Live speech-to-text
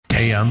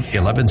AM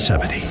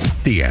 1170.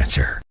 The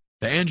Answer.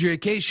 The Andrea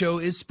Kaye Show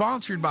is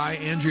sponsored by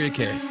Andrea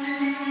Kaye.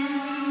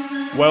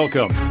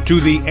 Welcome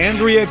to the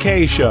Andrea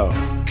Kaye Show.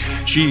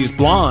 She's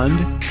blonde,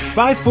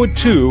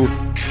 5'2",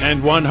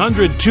 and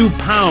 102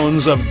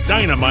 pounds of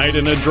dynamite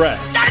in a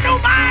dress.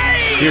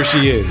 Dynamite! Here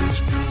she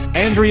is,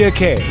 Andrea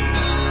Kaye.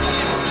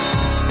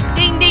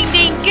 Ding, ding,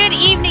 ding. Good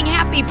evening.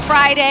 Happy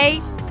Friday.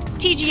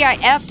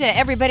 TGIF to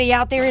everybody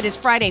out there. It is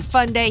Friday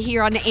Fun Day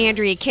here on the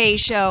Andrea Kaye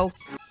Show.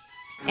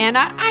 And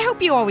I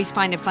hope you always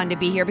find it fun to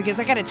be here, because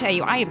I got to tell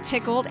you, I am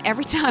tickled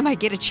every time I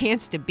get a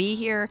chance to be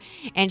here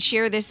and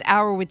share this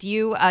hour with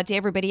you. To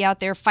everybody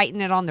out there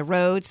fighting it on the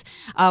roads,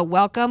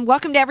 welcome.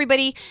 Welcome to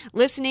everybody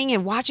listening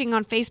and watching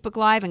on Facebook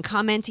Live and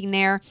commenting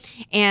there.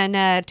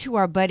 And to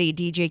our buddy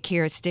DJ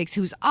Carrot Sticks,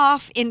 who's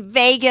off in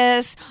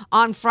Vegas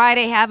on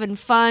Friday having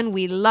fun.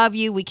 We love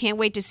you. We can't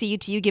wait to see you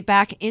till you get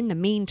back. In the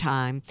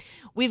meantime,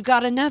 we've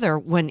got another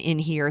one in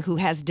here who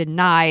has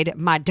denied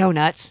my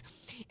donuts.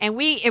 And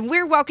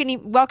we're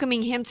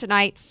welcoming him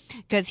tonight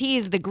because he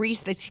is the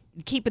grease that's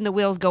keeping the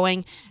wheels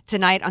going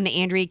tonight on the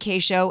Andrea Kaye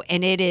Show,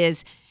 and it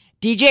is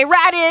DJ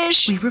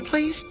Radish. We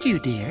replaced you,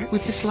 dear,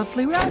 with this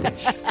lovely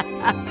radish.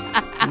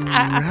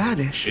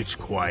 Radish. It's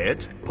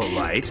quiet,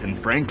 polite, and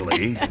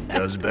frankly,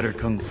 does better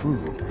kung fu.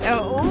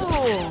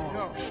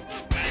 Oh.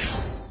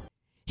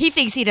 He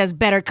thinks he does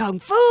better kung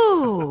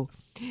fu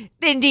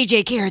than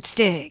DJ Carrot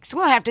Sticks.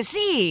 We'll have to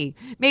see.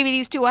 Maybe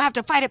these two will have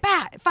to fight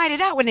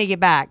it out when they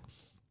get back.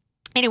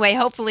 Anyway,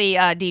 hopefully,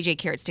 DJ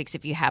Carrot Sticks,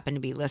 if you happen to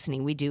be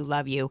listening, we do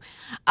love you.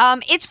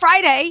 It's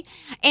Friday,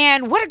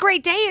 and what a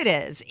great day it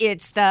is.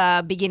 It's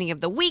the beginning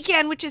of the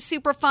weekend, which is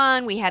super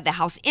fun. We had the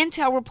House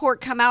Intel report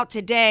come out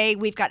today.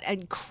 We've got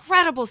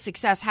incredible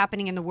success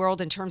happening in the world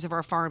in terms of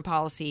our foreign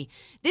policy.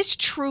 This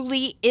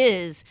truly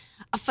is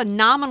a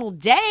phenomenal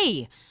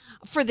day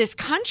for this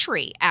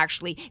country,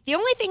 actually. The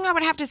only thing I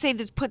would have to say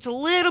that puts a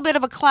little bit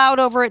of a cloud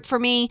over it for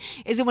me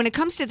is that when it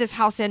comes to this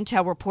House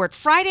Intel report,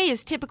 Friday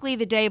is typically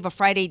the day of a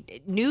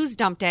Friday news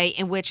dump day,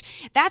 in which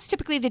that's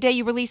typically the day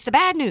you release the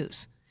bad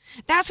news.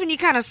 That's when you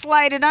kind of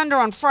slide it under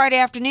on Friday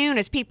afternoon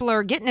as people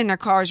are getting in their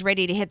cars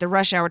ready to hit the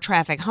rush hour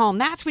traffic home.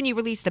 That's when you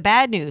release the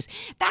bad news.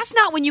 That's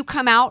not when you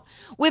come out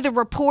with a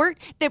report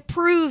that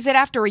proves that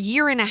after a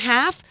year and a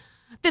half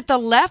that the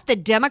left, the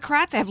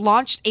Democrats, have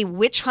launched a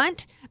witch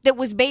hunt that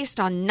was based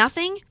on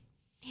nothing.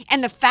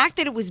 And the fact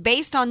that it was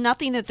based on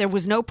nothing, that there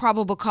was no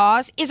probable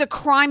cause, is a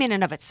crime in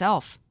and of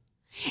itself.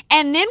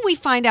 And then we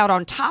find out,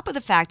 on top of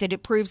the fact that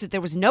it proves that there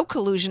was no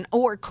collusion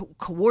or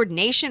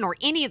coordination or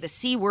any of the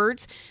C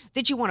words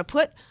that you want to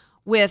put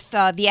with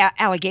the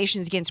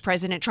allegations against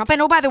President Trump.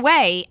 And oh, by the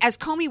way, as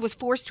Comey was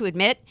forced to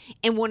admit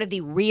in one of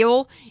the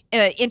real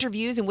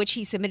interviews in which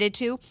he submitted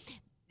to,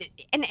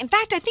 and in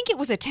fact, I think it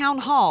was a town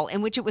hall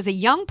in which it was a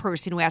young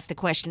person who asked the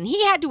question.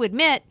 He had to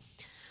admit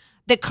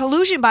that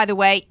collusion, by the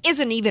way,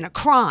 isn't even a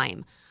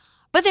crime.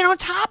 But then on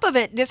top of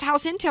it, this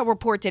House Intel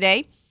report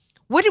today,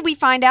 what did we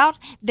find out?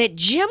 That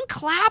Jim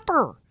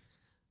Clapper,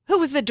 who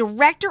was the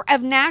director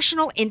of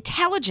national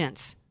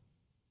intelligence,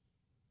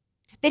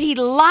 that he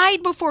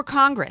lied before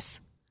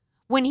Congress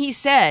when he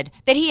said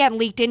that he hadn't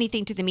leaked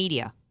anything to the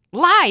media.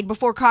 Lied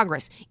before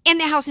Congress in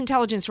the House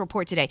Intelligence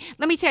report today.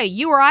 Let me tell you,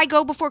 you or I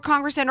go before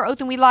Congress under oath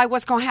and we lie,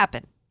 what's going to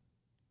happen?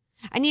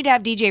 I need to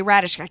have DJ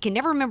Radish. I can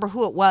never remember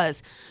who it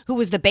was, who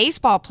was the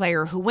baseball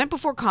player who went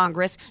before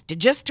Congress to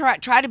just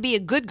try to be a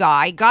good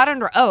guy, got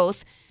under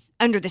oath,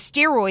 under the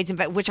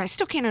steroids, which I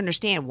still can't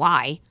understand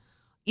why.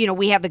 You know,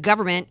 we have the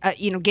government,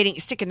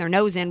 sticking their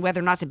nose in whether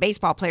or not the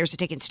baseball players are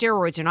taking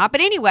steroids or not. But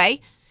anyway,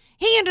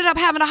 he ended up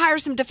having to hire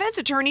some defense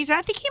attorneys, and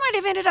I think he might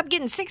have ended up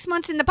getting 6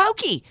 months in the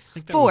pokey I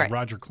think that for was it.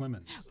 Roger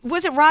Clemens.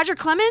 Was it Roger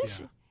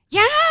Clemens?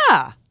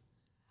 Yeah.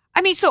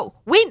 I mean, so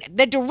when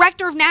the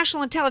director of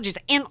national intelligence,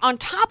 and on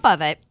top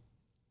of it,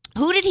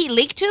 who did he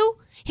leak to?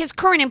 His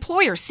current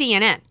employer,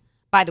 CNN,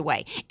 by the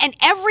way. And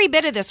every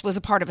bit of this was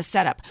a part of a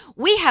setup.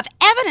 We have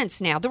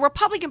evidence now. The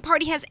Republican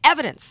Party has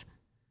evidence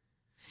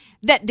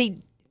that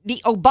the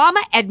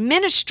Obama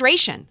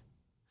administration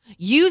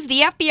used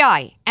the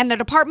FBI and the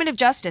Department of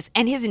Justice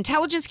and his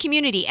intelligence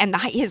community and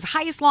his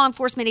highest law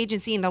enforcement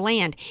agency in the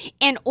land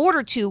in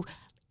order to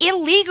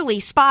illegally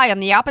spy on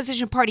the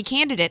opposition party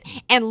candidate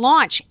and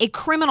launch a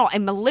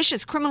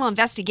malicious criminal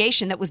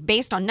investigation that was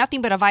based on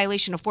nothing but a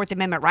violation of Fourth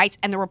Amendment rights.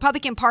 And the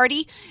Republican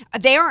Party,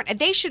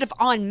 they should have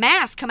en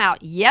masse come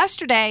out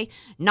yesterday,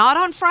 not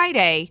on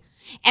Friday,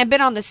 and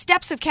been on the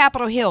steps of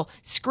Capitol Hill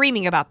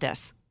screaming about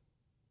this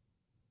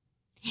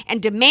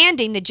and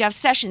demanding that Jeff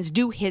Sessions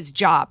do his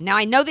job. Now,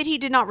 I know that he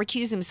did not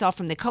recuse himself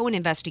from the Cohen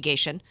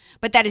investigation,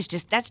 but that's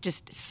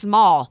just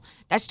small.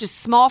 That's just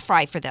small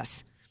fry for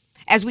this.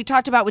 As we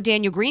talked about with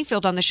Daniel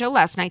Greenfield on the show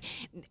last night,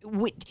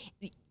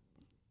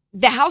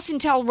 the House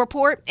Intel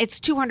report, it's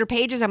 200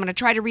 pages. I'm going to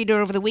try to read it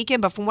over the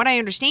weekend, but from what I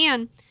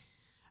understand,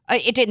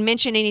 it didn't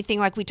mention anything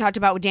like we talked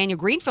about with Daniel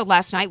Greenfield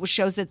last night, which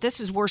shows that this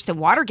is worse than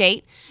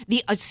Watergate.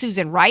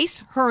 Susan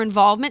Rice, her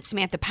involvement,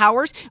 Samantha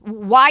Powers.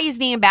 Why is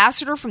the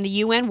ambassador from the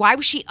UN, why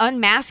was she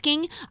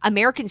unmasking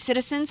American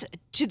citizens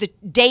to the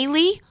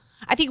daily?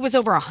 I think it was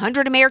over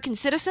 100 American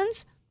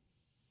citizens.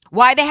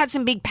 Why they had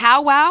some big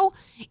powwow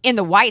in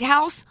the White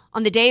House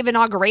on the day of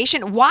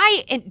inauguration?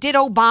 Why did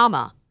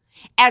Obama,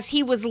 as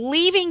he was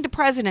leaving the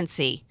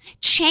presidency,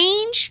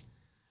 change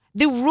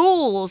the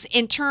rules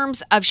in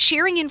terms of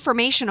sharing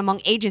information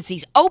among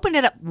agencies, open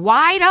it up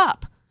wide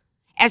up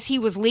as he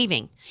was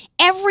leaving?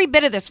 Every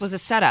bit of this was a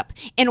setup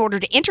in order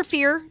to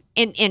interfere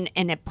in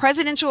a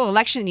presidential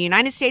election in the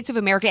United States of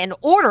America in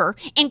order,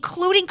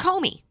 including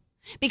Comey.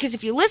 Because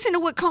if you listen to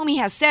what Comey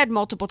has said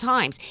multiple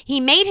times, he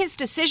made his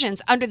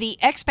decisions under the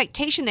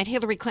expectation that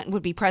Hillary Clinton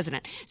would be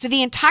president. So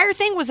the entire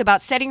thing was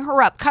about setting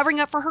her up, covering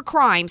up for her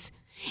crimes,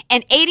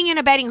 and aiding and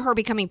abetting her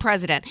becoming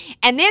president,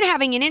 and then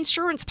having an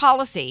insurance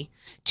policy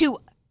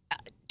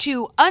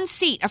to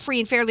unseat a free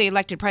and fairly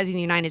elected president of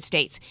the United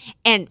States.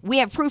 And we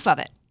have proof of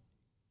it.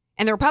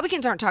 And the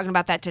Republicans aren't talking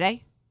about that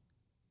today.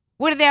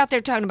 What are they out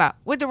there talking about?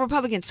 What are the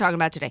Republicans talking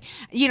about today?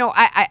 You know,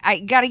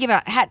 I got to give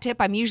a hat tip.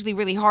 I'm usually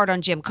really hard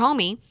on Jim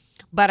Comey,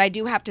 but I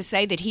do have to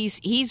say that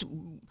he's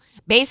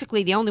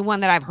basically the only one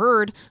that I've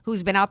heard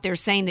who's been out there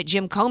saying that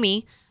Jim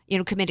Comey,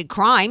 committed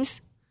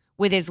crimes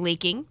with his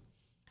leaking.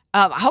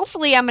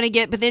 Hopefully I'm going to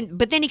get, but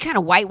then he kind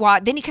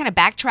of then he kind of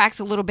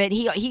backtracks a little bit.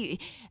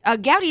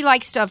 Gowdy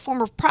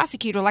former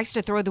prosecutor likes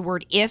to throw the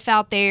word if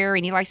out there,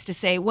 and he likes to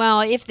say,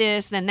 well, if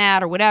this, then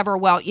that, or whatever.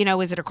 Well,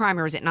 is it a crime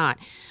or is it not?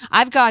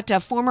 I've got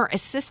a former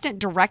assistant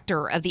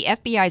director of the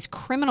FBI's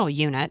criminal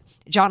unit,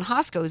 John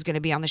Hosko, is going to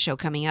be on the show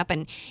coming up,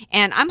 and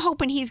I'm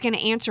hoping he's going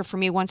to answer for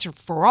me once and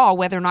for all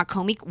whether or not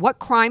what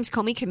crimes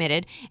Comey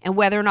committed, and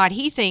whether or not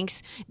he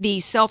thinks the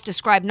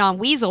self-described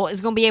non-weasel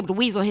is going to be able to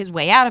weasel his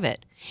way out of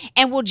it.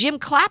 And will Jim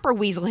Clapper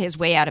weasel his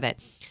way out of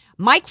it?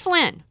 Mike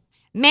Flynn,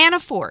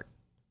 Manafort,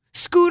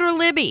 Scooter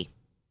Libby,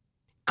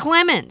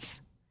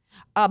 Clemens,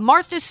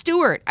 Martha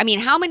Stewart. I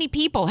mean, how many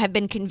people have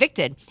been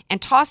convicted and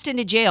tossed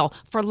into jail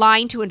for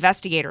lying to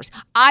investigators?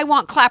 I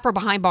want Clapper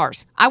behind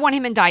bars. I want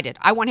him indicted.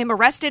 I want him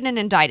arrested and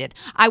indicted.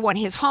 I want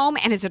his home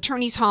and his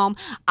attorney's home.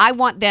 I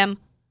want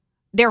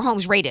their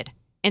homes raided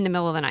in the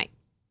middle of the night.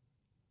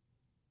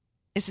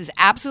 This is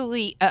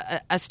absolutely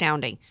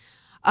astounding.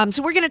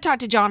 So we're going to talk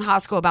to John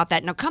Hosko about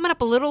that. Now, coming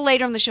up a little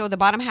later on the show, the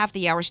bottom half of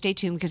the hour, stay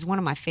tuned, because one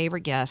of my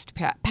favorite guests,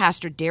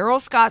 Pastor Darrell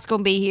Scott's going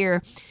to be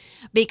here,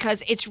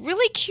 because it's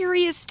really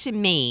curious to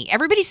me.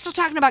 Everybody's still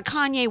talking about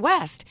Kanye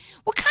West.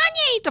 Well,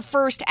 Kanye ain't the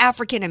first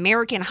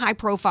African-American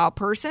high-profile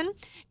person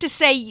to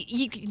say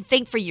you can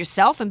think for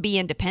yourself and be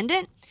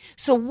independent.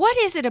 So what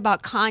is it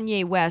about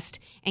Kanye West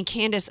and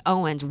Candace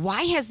Owens?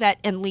 Why has that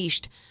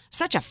unleashed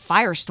such a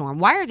firestorm?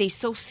 Why are they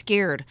so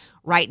scared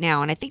right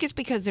now? And I think it's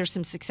because there's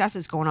some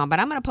successes going on. But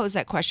I'm going to pose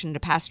that question to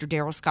Pastor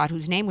Darrell Scott,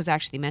 whose name was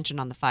actually mentioned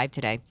on the 5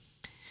 today.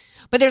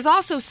 But there's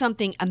also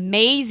something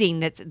amazing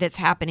that's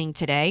happening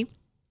today.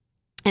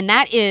 And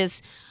that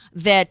is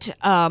that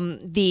I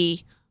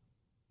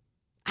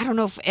don't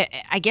know if,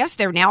 I guess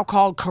they're now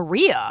called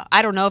Korea.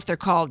 I don't know if they're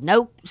called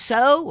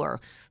No-So or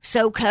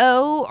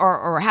SoCo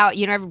or how,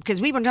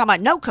 because we've been talking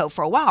about NoCo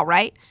for a while,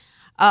 right?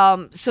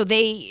 So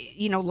they,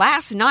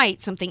 last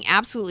night, something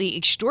absolutely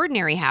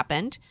extraordinary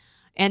happened.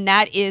 And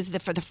that is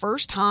that for the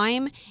first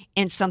time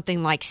in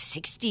something like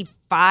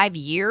 65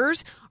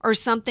 years or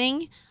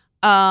something,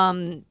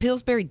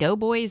 Pillsbury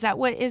Doughboy, is that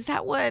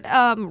what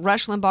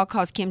Rush Limbaugh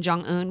calls Kim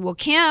Jong-un? Well,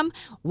 Kim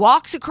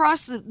walks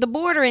across the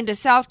border into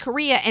South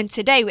Korea, and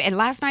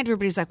last night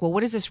everybody's like, well,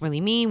 what does this really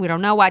mean? We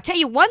don't know. Well, I tell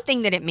you one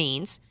thing that it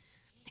means,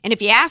 and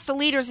if you ask the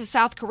leaders of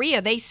South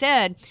Korea, they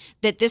said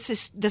that this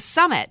is the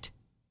summit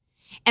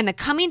and the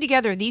coming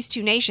together of these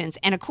two nations,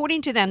 and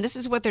according to them, this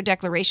is what their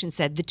declaration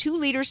said: the two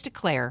leaders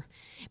declare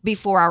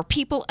before our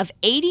people of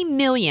 80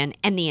 million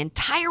and the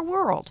entire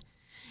world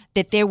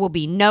that there will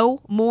be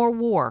no more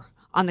war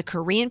on the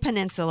Korean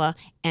Peninsula,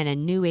 and a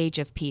new age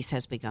of peace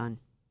has begun.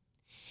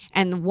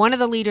 And one of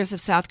the leaders of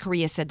South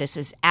Korea said this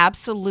is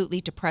absolutely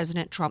to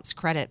President Trump's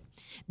credit,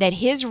 that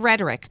his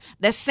rhetoric,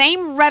 the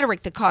same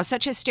rhetoric that caused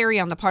such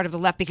hysteria on the part of the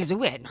left, because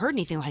we hadn't heard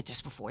anything like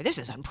this before. This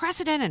is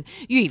unprecedented.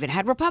 You even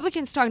had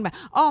Republicans talking about,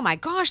 oh my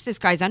gosh, this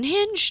guy's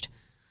unhinged.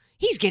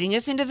 He's getting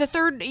us into the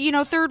third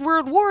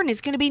world war, and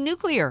it's going to be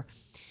nuclear.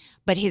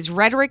 But his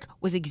rhetoric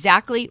was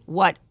exactly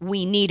what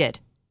we needed,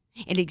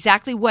 and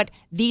exactly what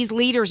these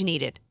leaders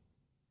needed.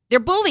 They're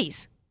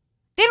bullies.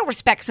 They don't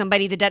respect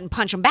somebody that doesn't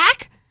punch them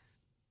back.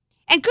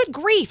 And good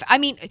grief. I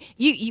mean,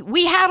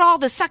 we had all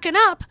the sucking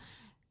up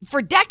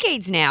for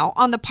decades now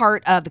on the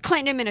part of the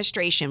Clinton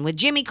administration with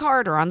Jimmy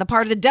Carter, on the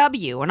part of the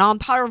W, and on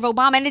the part of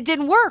Obama, and it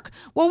didn't work.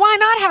 Well, why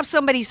not have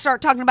somebody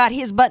start talking about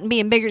his button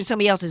being bigger than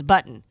somebody else's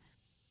button?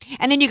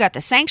 And then you got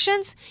the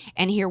sanctions,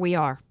 and here we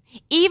are.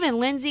 Even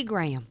Lindsey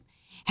Graham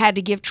had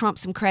to give Trump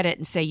some credit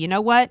and say, you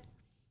know what?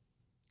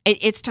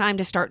 It's time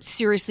to start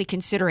seriously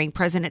considering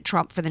President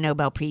Trump for the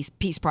Nobel Peace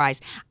Prize.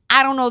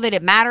 I don't know that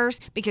it matters,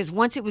 because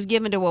once it was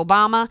given to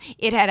Obama,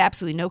 it had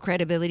absolutely no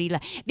credibility.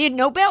 The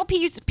Nobel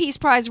Peace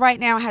Prize right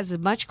now has as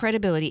much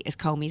credibility as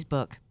Comey's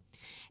book.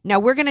 Now,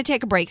 we're going to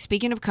take a break.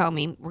 Speaking of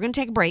Comey, we're going to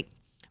take a break.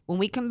 When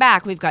we come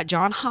back, we've got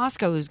John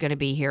Hosko who's going to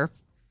be here.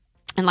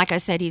 And like I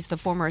said, he's the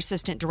former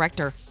assistant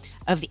director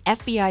of the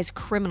FBI's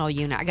criminal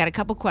unit. I got a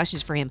couple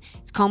questions for him.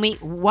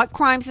 What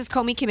crimes has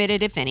Comey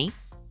committed, if any?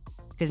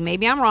 Because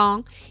maybe I'm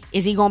wrong.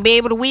 Is he going to be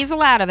able to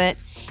weasel out of it?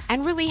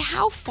 And really,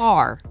 how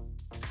far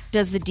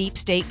does the deep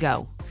state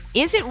go?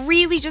 Is it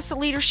really just the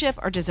leadership,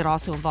 or does it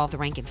also involve the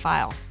rank and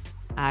file?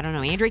 I don't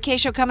know. Andrea Kaye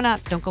Show coming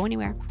up. Don't go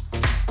anywhere.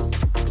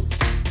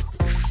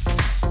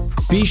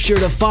 Be sure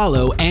to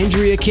follow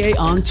Andrea Kaye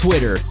on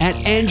Twitter at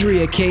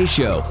Andrea Kaye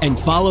Show and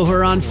follow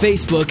her on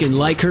Facebook and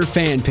like her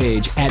fan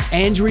page at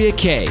Andrea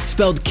Kaye,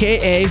 spelled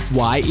Kaye.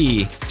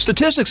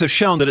 Statistics have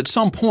shown that at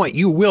some point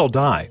you will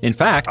die. In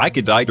fact, I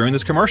could die during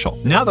this commercial.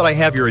 Now that I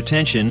have your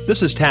attention,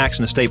 this is tax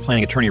and estate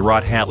planning attorney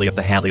Rod Hadley of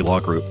the Hadley Law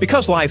Group.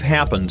 Because life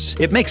happens,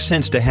 it makes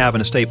sense to have an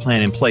estate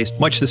plan in place,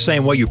 much the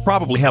same way you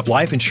probably have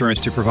life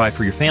insurance to provide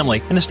for your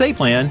family. An estate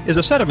plan is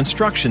a set of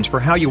instructions for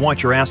how you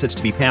want your assets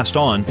to be passed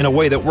on in a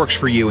way that works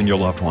for you and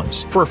your loved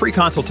ones. For a free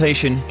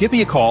consultation, give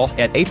me a call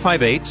at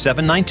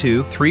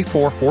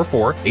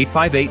 858-792-3444,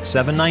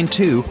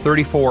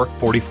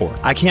 858-792-3444.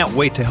 I can't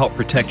wait to help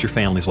protect your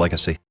family's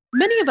legacy.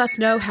 Many of us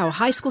know how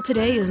high school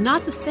today is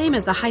not the same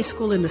as the high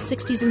school in the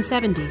 60s and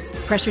 70s.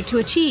 Pressure to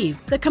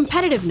achieve, the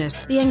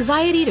competitiveness, the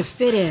anxiety to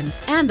fit in,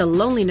 and the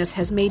loneliness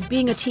has made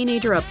being a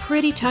teenager a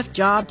pretty tough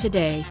job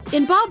today.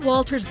 In Bob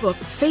Walter's book,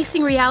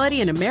 Facing Reality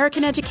in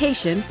American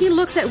Education, he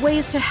looks at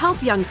ways to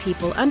help young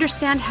people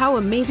understand how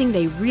amazing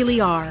they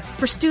really are,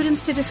 for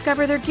students to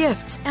discover their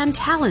gifts and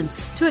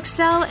talents, to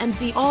excel and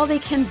be all they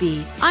can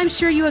be. I'm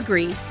sure you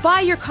agree.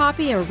 Buy your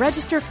copy or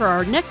register for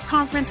our next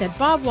conference at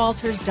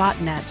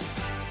bobwalters.net.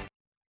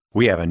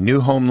 We have a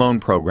new home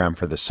loan program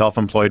for the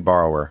self-employed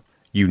borrower.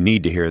 You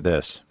need to hear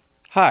this.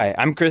 Hi,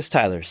 I'm Chris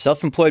Tyler,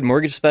 self-employed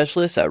mortgage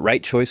specialist at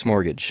Right Choice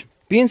Mortgage.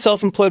 Being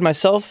self-employed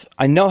myself,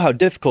 I know how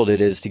difficult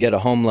it is to get a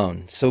home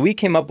loan, so we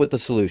came up with a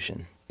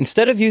solution.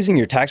 Instead of using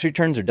your tax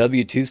returns or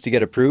W-2s to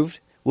get approved,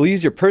 we'll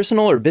use your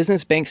personal or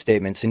business bank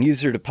statements and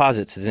use your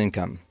deposits as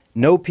income.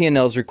 No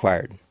P&Ls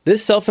required.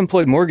 This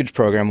self-employed mortgage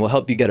program will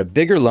help you get a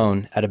bigger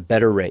loan at a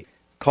better rate.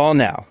 Call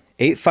now,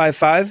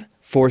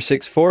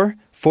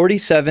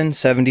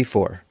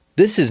 855-464-4774.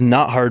 This is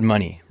not hard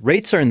money.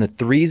 Rates are in the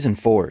 3s and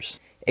 4s.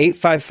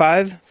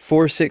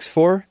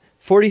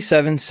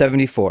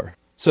 855-464-4774.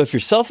 So if you're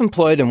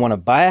self-employed and want to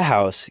buy a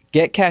house,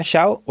 get cash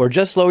out, or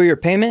just lower your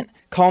payment,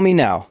 call me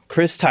now,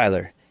 Chris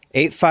Tyler.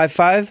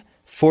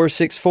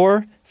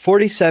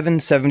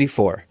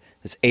 855-464-4774.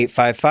 That's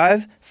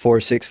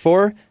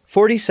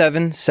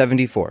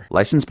 855-464-4774.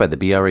 Licensed by the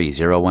BRE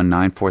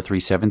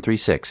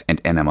 019437336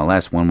 and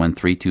NMLS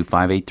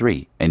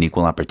 1132583, an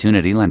equal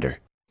opportunity lender.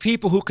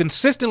 People who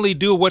consistently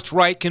do what's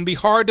right can be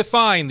hard to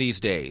find these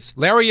days.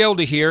 Larry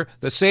Elder here,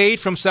 the sage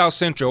from South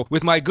Central,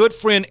 with my good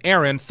friend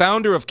Aaron,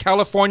 founder of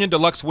California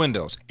Deluxe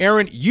Windows.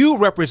 Aaron, you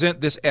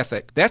represent this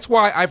ethic. That's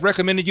why I've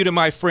recommended you to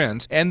my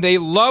friends, and they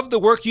love the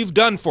work you've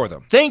done for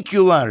them. Thank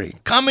you, Larry.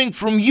 Coming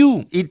from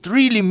you, it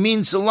really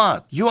means a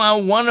lot. You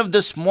are one of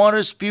the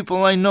smartest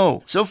people I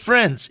know. So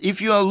friends, if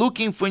you are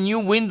looking for new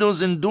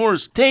windows and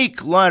doors,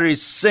 take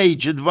Larry's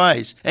sage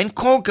advice and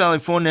call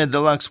California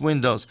Deluxe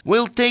Windows.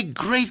 We'll take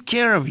great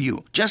care of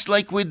you, just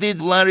like we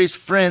did Larry's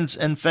friends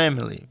and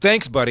family.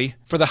 Thanks, buddy.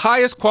 For the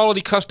highest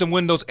quality custom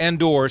windows and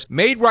doors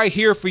made right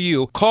here for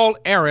you, call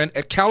Aaron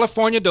at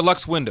California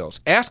Deluxe Windows.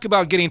 Ask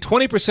about getting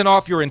 20%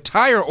 off your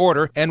entire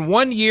order and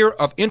 1 year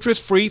of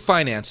interest-free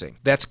financing.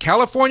 That's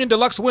California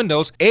Deluxe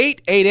Windows,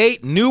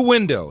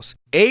 888-NEW-WINDOWS.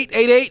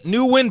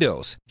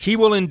 888-NEW-WINDOWS. He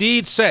will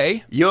indeed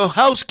say, your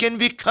house can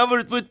be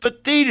covered with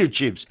potato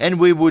chips,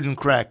 and we wouldn't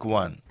crack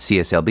one.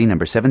 CSLB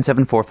number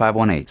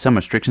 774518. Some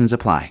restrictions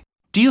apply.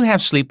 Do you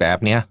have sleep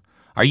apnea?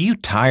 Are you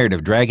tired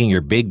of dragging your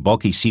big,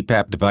 bulky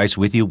CPAP device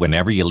with you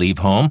whenever you leave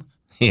home?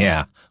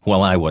 Yeah,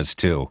 well, I was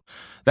too.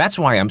 That's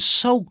why I'm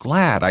so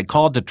glad I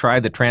called to try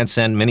the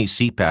Transcend Mini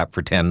CPAP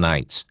for 10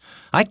 nights.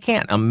 I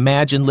can't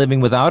imagine living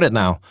without it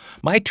now.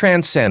 My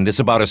Transcend is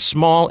about as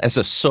small as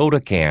a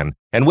soda can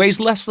and weighs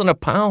less than a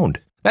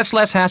pound. That's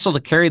less hassle to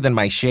carry than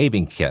my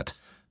shaving kit.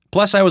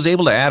 Plus, I was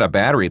able to add a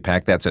battery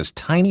pack that's as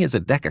tiny as a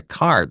deck of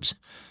cards.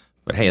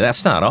 But hey,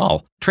 that's not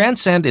all.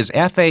 Transcend is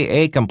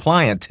FAA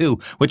compliant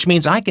too, which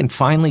means I can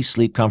finally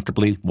sleep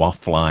comfortably while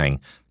flying.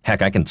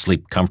 Heck, I can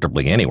sleep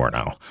comfortably anywhere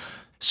now.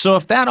 So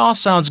if that all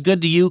sounds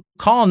good to you,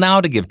 call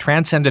now to give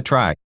Transcend a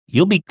try.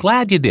 You'll be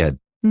glad you did.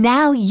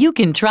 Now you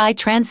can try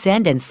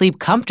Transcend and sleep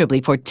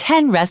comfortably for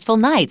 10 restful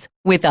nights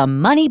with a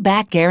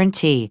money-back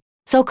guarantee.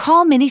 So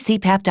call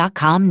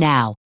minicpap.com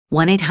now.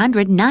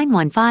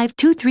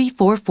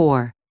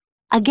 1-800-915-2344.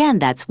 Again,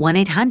 that's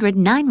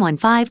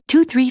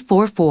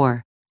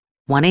 1-800-915-2344.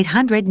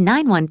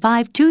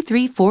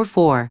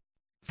 1-800-915-2344.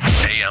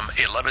 AM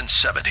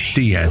 1170.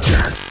 The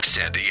Answer.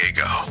 San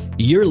Diego.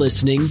 You're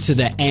listening to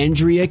The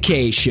Andrea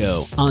Kaye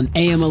Show on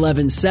AM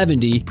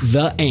 1170,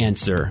 The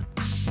Answer.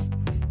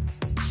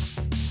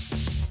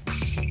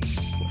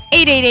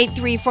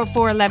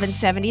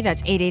 888-344-1170.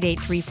 That's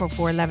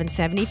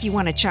 888-344-1170. If you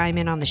want to chime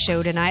in on the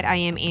show tonight, I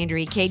am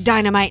Andrea Kaye.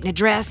 Dynamite and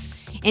address.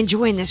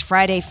 enjoying this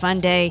Friday fun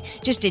day,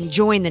 just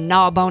enjoying the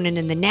gnaw boning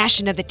and the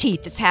gnashing of the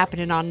teeth that's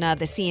happening on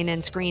the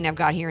CNN screen I've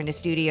got here in the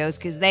studios,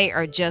 because they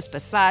are just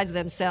besides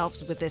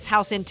themselves with this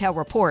House Intel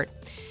report.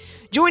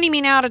 Joining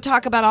me now to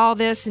talk about all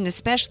this, and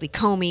especially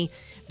Comey,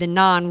 the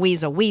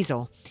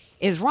non-weasel,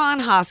 is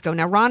Ron Hosko.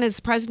 Now, Ron is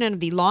president of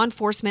the Law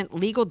Enforcement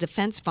Legal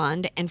Defense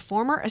Fund and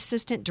former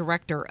assistant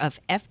director of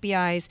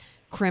FBI's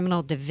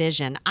Criminal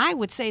Division. I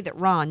would say that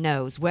Ron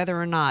knows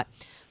whether or not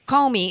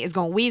Comey is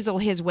going to weasel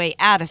his way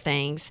out of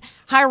things.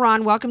 Hi,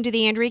 Ron. Welcome to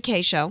the Andrea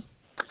Kaye Show.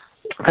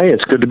 Hey,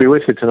 it's good to be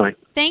with you tonight.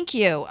 Thank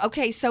you.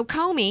 Okay, so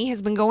Comey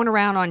has been going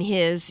around on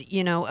his,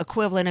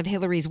 equivalent of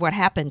Hillary's What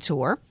Happened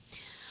tour.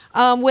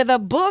 With a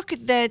book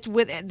that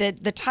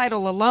the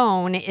title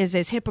alone is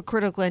as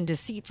hypocritical and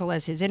deceitful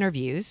as his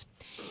interviews.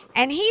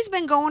 And he's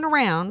been going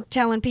around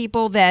telling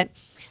people that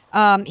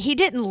he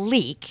didn't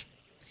leak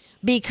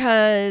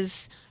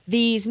because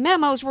these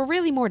memos were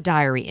really more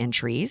diary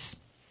entries,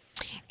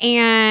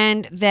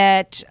 and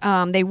that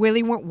they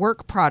really weren't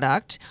work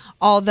product,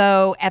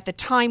 although at the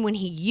time when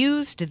he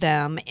used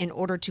them in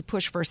order to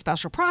push for a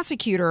special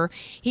prosecutor,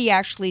 he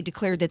actually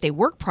declared that they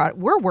were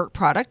work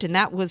product, and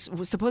that was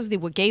supposedly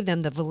what gave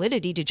them the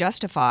validity to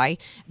justify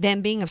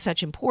them being of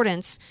such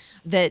importance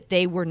that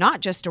they were not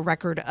just a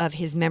record of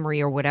his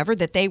memory or whatever,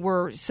 that they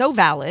were so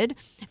valid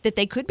that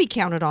they could be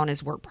counted on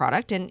as work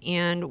product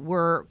and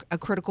were a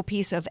critical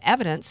piece of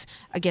evidence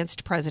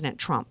against President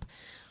Trump.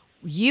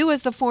 You,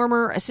 as the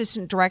former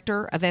assistant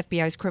director of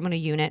FBI's criminal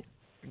unit,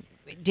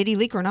 did he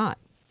leak or not?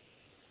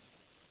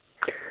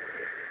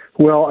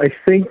 Well, I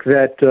think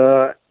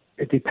that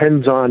it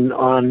depends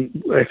on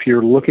if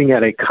you're looking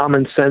at a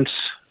common sense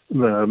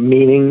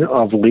meaning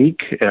of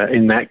leak.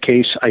 In that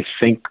case, I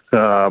think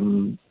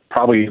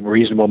probably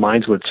reasonable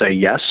minds would say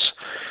yes.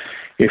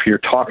 If you're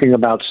talking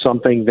about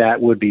something that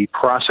would be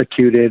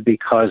prosecuted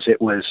because it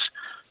was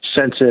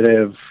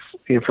sensitive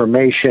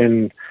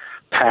information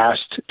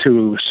passed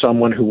to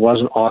someone who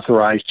wasn't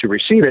authorized to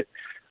receive it,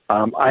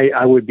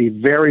 I would be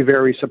very,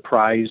 very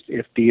surprised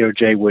if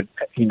DOJ would,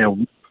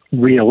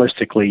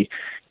 realistically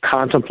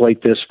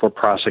contemplate this for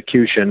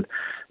prosecution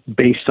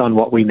based on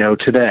what we know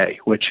today,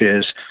 which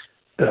is,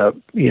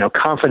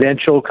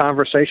 confidential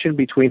conversation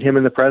between him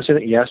and the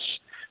president, yes,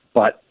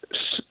 but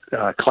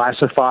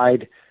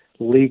classified,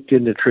 leaked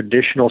in the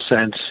traditional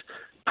sense,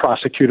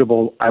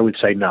 prosecutable, I would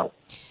say no.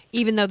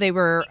 Even though they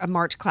were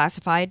marked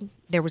classified,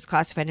 there was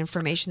classified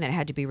information that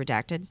had to be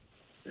redacted?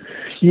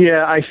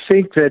 Yeah, I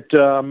think that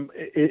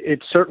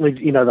it certainly,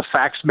 the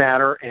facts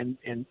matter, and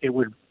it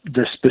would,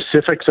 the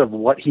specifics of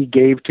what he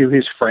gave to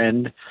his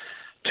friend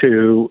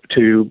to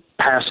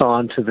pass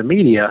on to the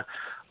media,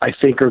 I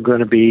think are going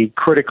to be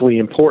critically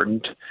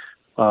important.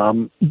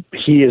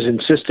 He is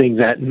insisting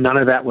that none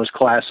of that was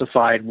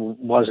classified,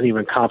 wasn't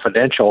even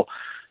confidential.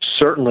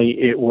 Certainly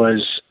it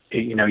was,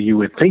 you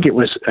would think it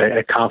was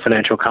a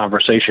confidential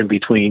conversation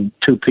between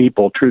two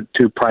people,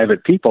 two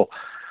private people.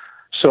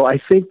 So I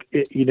think,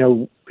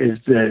 you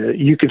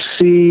could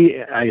see,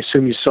 I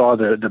assume you saw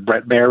the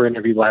Brett Baer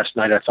interview last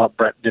night. I thought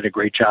Brett did a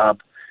great job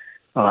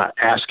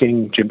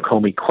asking Jim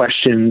Comey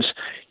questions.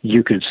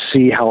 You could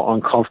see how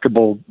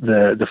uncomfortable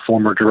the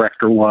former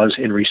director was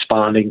in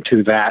responding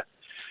to that.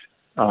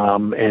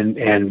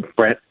 And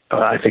Brett,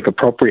 I think,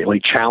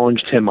 appropriately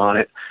challenged him on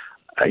it.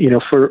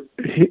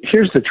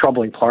 Here's the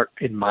troubling part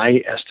in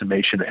my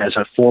estimation as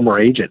a former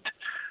agent.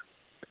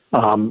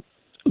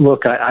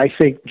 Look, I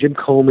think Jim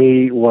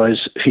Comey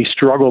he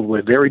struggled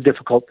with very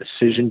difficult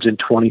decisions in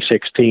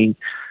 2016.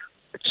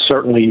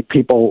 Certainly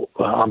people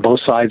on both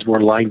sides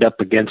were lined up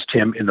against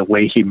him in the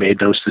way he made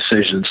those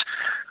decisions.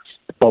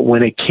 But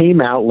when it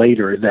came out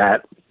later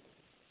that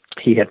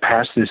he had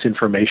passed this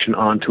information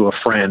on to a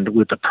friend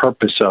with the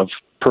purpose of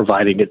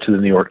providing it to the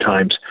New York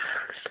Times,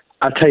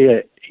 I'll tell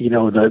you,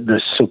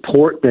 the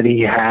support that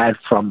he had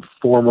from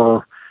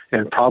former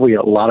and probably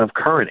a lot of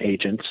current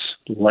agents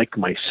like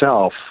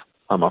myself,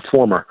 I'm a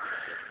former,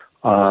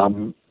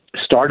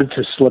 started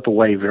to slip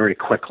away very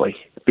quickly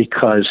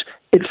because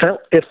it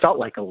felt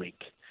like a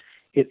leak.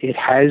 It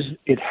has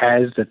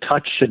the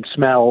touch and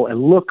smell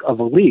and look of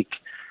a leak,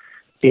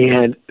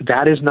 and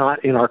that is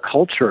not in our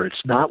culture.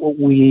 It's not what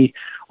we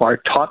are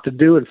taught to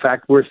do. In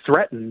fact, we're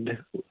threatened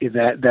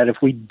that if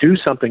we do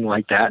something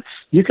like that,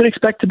 you can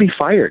expect to be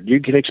fired. You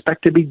can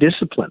expect to be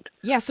disciplined.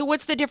 Yeah, so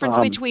what's the difference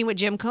between what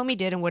Jim Comey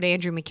did and what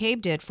Andrew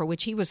McCabe did, for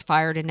which he was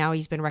fired and now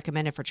he's been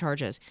recommended for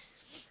charges?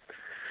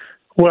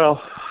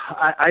 Well,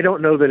 I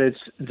don't know that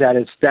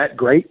it's that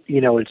great.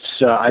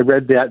 I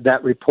read that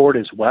report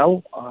as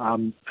well,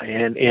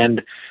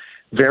 and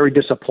very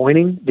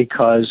disappointing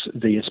because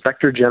the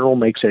Inspector General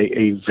makes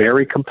a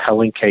very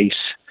compelling case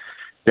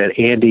that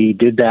Andy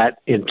did that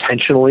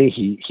intentionally.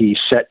 He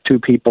set two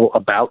people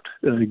about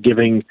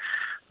giving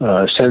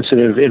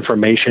sensitive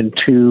information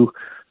to,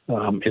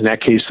 in that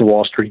case, the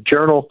Wall Street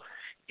Journal,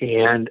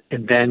 and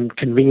then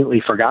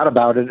conveniently forgot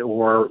about it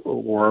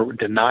or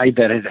denied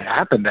that it had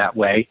happened that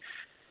way.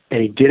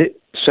 And he did it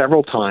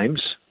several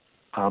times,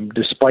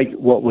 despite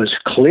what was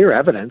clear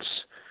evidence.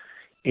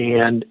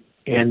 And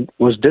and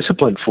was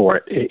disciplined for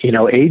it.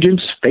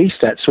 Agents face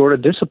that sort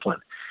of discipline.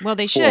 Well,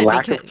 they should.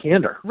 Lack of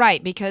candor.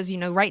 Right, because,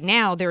 right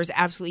now there's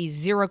absolutely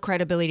zero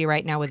credibility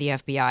right now with the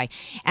FBI.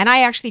 And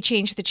I actually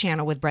changed the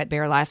channel with Bret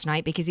Baier last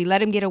night because he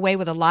let him get away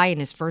with a lie in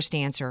his first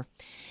answer.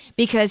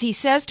 Because he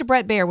says to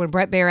Bret Baier, when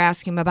Bret Baier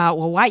asks him about,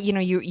 well, why,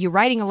 you're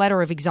writing a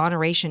letter of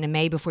exoneration in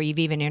May before you've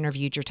even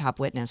interviewed your top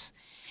witness.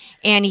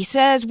 And he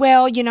says,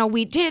 well,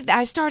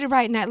 I started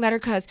writing that letter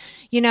because,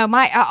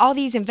 all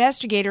these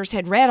investigators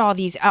had read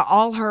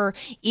all her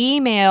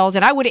emails,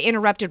 and I would have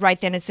interrupted right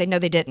then and said, no,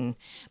 they didn't.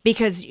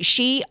 Because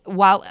she,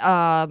 while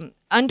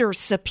under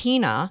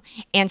subpoena,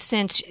 and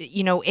since,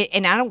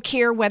 and I don't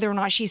care whether or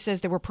not she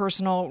says there were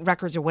personal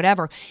records or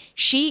whatever,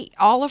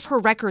 all of her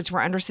records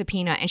were under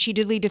subpoena, and she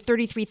deleted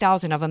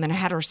 33,000 of them and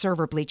had her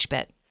server bleach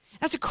bit.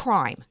 That's a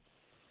crime.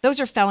 Those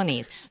are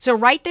felonies. So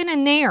right then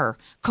and there,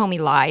 Comey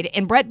lied,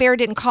 and Bret Baier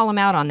didn't call him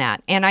out on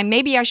that. And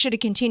maybe I should have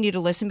continued to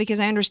listen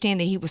because I understand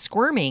that he was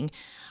squirming.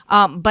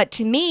 But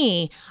to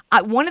me,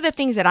 one of the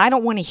things that I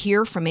don't want to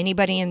hear from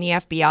anybody in the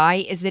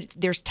FBI is that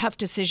there's tough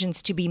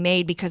decisions to be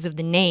made because of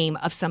the name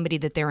of somebody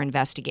that they're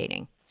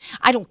investigating.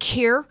 I don't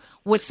care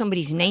what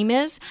somebody's name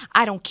is.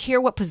 I don't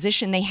care what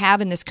position they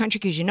have in this country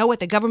because you know what?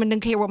 The government doesn't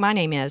care what my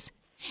name is.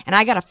 And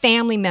I got a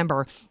family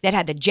member that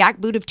had the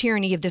jackboot of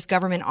tyranny of this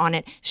government on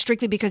it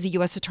strictly because a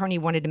U.S. attorney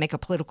wanted to make a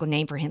political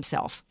name for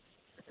himself.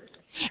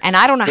 And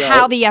I don't know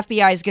how the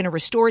FBI is going to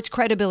restore its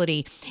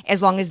credibility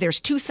as long as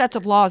there's two sets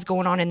of laws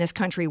going on in this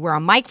country where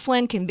a Mike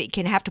Flynn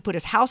can have to put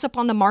his house up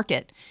on the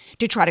market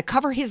to try to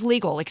cover his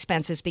legal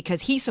expenses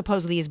because he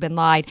supposedly has been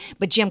lied.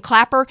 But Jim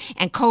Clapper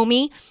and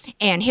Comey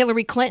and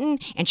Hillary Clinton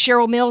and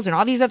Cheryl Mills and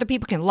all these other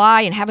people can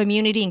lie and have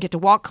immunity and get to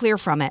walk clear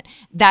from it.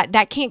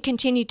 That can't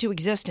continue to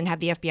exist and have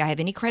the FBI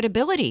have any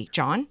credibility,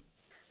 John.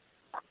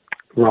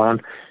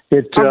 Ron.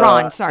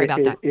 Ron, sorry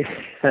about that.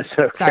 That's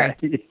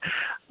okay.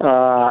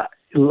 Sorry.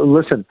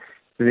 Listen,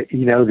 the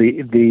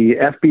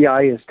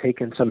FBI has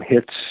taken some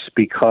hits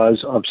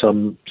because of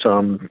some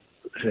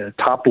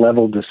top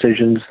level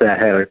decisions that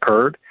had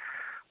occurred,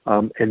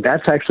 and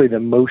that's actually the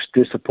most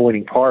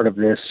disappointing part of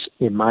this,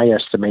 in my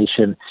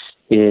estimation,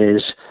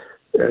 is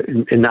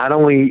not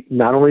only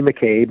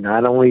McCabe,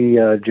 not only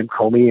Jim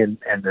Comey and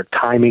the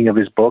timing of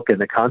his book and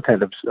the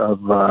content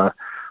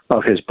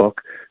of his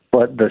book,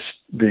 but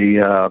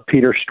the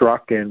Peter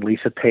Strzok and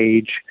Lisa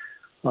Page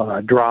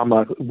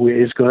drama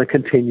is going to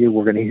continue.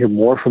 We're going to hear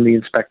more from the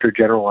Inspector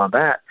General on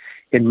that.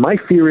 And my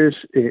fear is,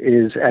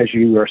 as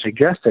you are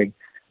suggesting,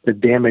 the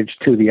damage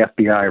to the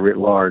FBI writ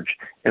large.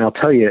 And I'll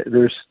tell you,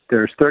 there's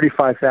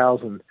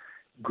 35,000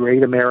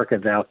 great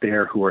Americans out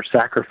there who are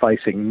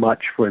sacrificing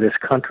much for this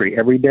country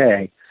every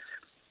day.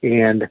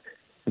 And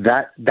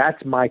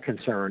that's my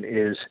concern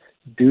is,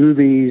 do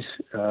these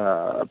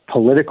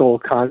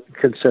political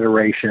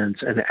considerations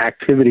and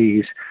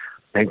activities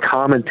and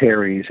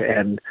commentaries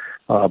and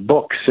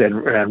books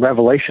and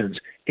revelations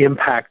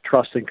impact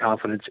trust and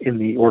confidence in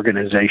the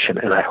organization?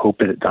 And I hope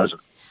that it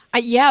doesn't.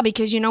 Yeah,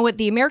 because you know what?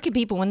 The American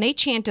people, when they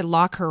chanted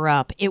lock her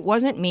up, it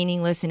wasn't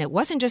meaningless, and it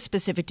wasn't just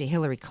specific to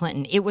Hillary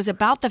Clinton. It was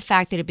about the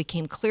fact that it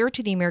became clear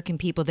to the American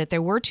people that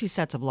there were two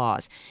sets of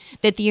laws,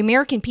 that the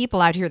American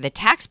people out here, the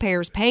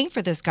taxpayers paying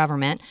for this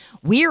government,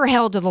 we are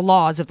held to the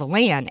laws of the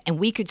land. And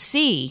we could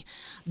see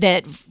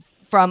that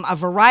from a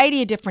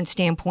variety of different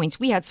standpoints,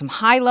 we had some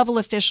high-level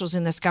officials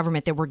in this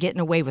government that were getting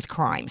away with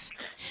crimes.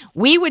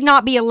 We would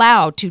not be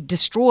allowed to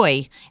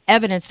destroy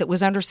evidence that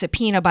was under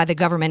subpoena by the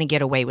government and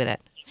get away with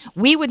it.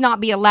 We would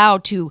not be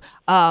allowed to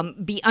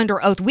be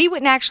under oath. We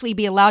wouldn't actually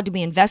be allowed to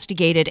be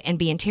investigated and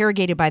be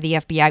interrogated by the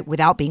FBI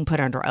without being put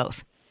under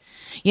oath.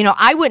 You know,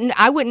 I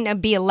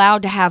wouldn't be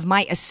allowed to have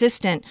my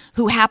assistant,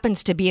 who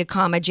happens to be a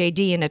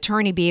JD, an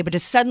attorney, be able to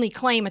suddenly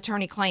claim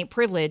attorney-client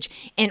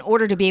privilege in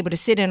order to be able to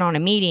sit in on a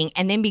meeting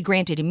and then be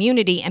granted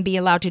immunity and be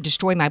allowed to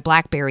destroy my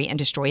BlackBerry and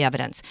destroy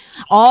evidence.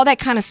 All that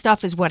kind of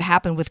stuff is what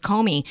happened with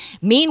Comey.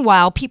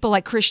 Meanwhile, people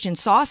like Christian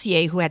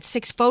Saucier, who had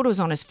 6 photos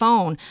on his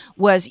phone,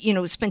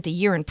 spent a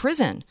year in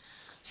prison.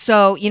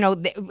 So,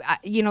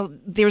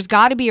 there's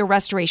got to be a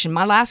restoration.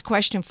 My last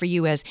question for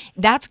you is,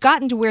 that's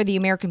gotten to where the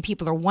American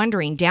people are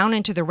wondering, down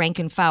into the rank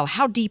and file,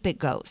 how deep it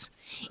goes.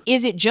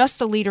 Is it just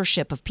the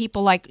leadership of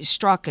people like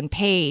Strzok and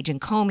Page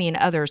and Comey and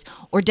others,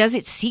 or does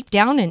it seep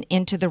down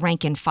into the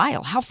rank and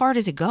file? How far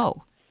does it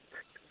go,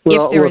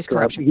 if there is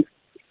corruption?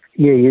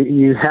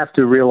 You have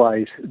to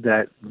realize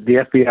that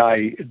the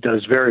FBI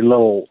does very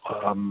little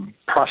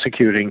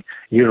prosecuting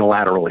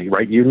unilaterally,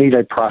 right? You need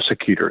a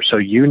prosecutor. So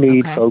you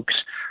need folks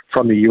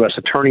from the U.S.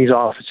 attorney's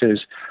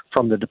offices,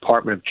 from the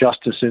Department of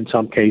Justice in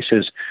some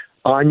cases,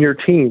 on your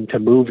team to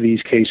move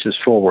these cases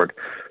forward.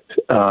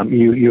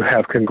 You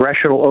have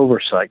congressional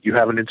oversight. You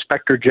have an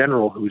inspector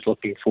general who's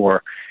looking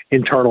for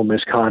internal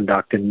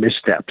misconduct and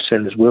missteps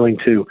and is willing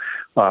to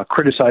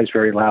criticize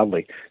very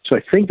loudly. So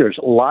I think there's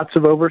lots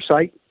of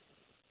oversight,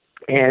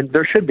 and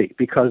there should be,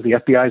 because the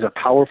FBI is a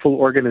powerful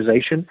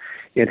organization.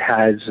 It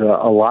has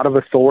a lot of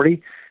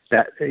authority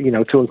that,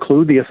 to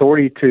include the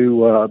authority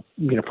to,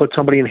 put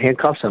somebody in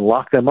handcuffs and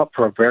lock them up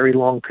for a very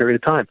long period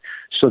of time.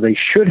 So they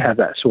should have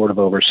that sort of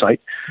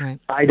oversight. Right.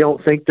 I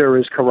don't think there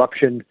is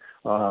corruption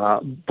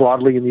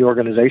broadly in the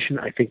organization.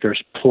 I think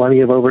there's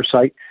plenty of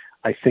oversight.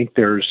 I think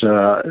there's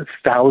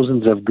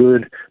thousands of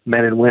good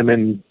men and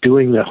women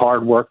doing the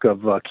hard work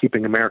of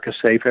keeping America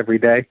safe every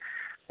day.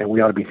 And we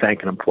ought to be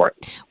thanking them for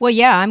it. Well,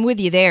 yeah, I'm with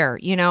you there.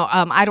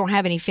 I don't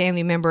have any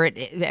family member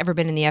ever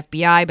been in the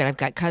FBI, but I've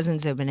got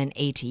cousins that have been in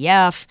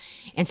ATF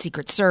and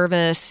Secret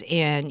Service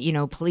and,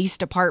 police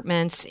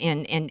departments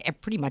and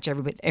pretty much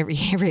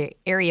every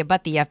area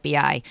but the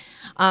FBI.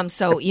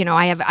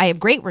 I have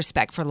great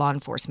respect for law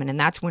enforcement, and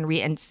that's when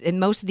and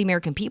most of the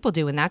American people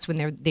do, and that's when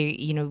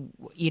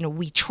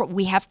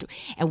we have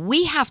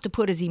to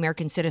put, as the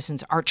American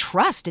citizens, our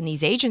trust in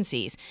these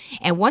agencies.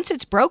 And once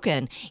it's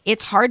broken,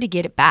 it's hard to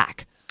get it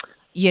back.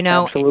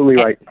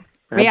 Absolutely right.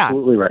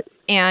 Absolutely right.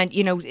 And,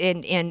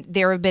 and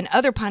there have been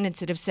other pundits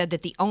that have said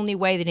that the only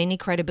way that any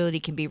credibility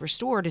can be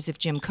restored is if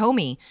Jim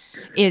Comey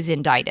is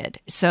indicted.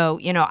 So,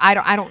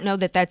 I don't know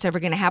that that's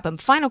ever going to happen.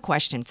 Final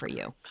question for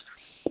you.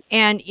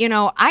 And,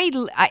 I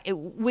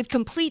with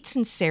complete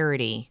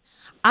sincerity,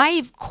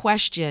 I've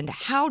questioned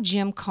how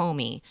Jim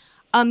Comey,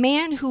 a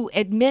man who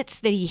admits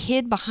that he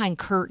hid behind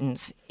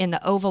curtains in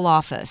the Oval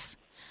Office,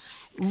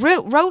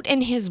 wrote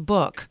in his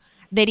book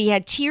that he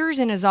had tears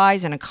in his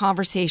eyes in a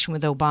conversation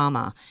with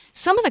Obama.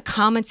 Some of the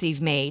comments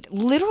he's made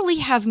literally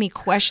have me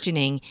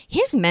questioning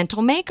his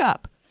mental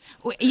makeup.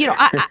 You're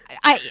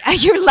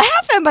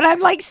laughing, but I'm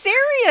like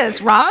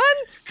serious, Ron.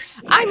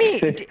 I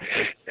mean,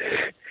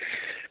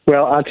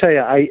 well, I'll tell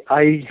you,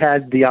 I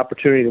had the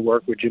opportunity to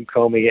work with Jim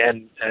Comey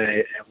and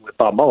with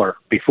Bob Mueller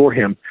before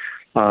him.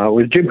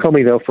 With Jim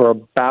Comey, though, for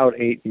about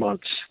 8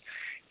 months.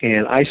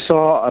 And I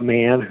saw a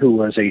man who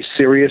was a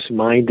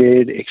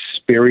serious-minded,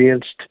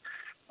 experienced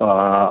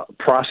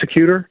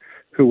prosecutor,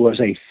 who was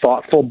a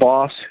thoughtful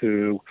boss,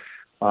 who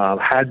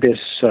had this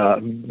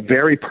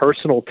very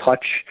personal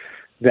touch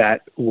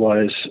that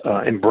was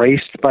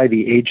embraced by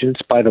the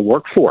agents, by the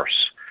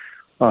workforce.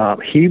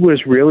 He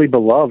was really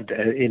beloved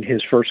in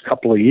his first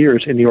couple of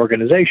years in the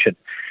organization.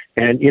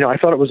 And, I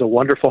thought it was a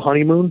wonderful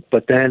honeymoon,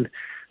 but then,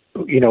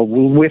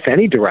 with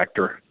any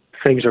director,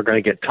 things are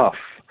going to get tough.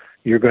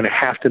 You're going to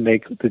have to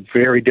make the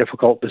very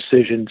difficult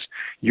decisions.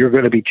 You're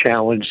going to be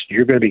challenged.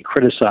 You're going to be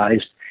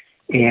criticized.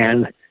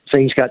 And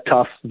things got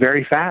tough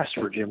very fast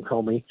for Jim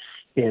Comey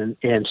and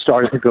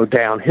started to go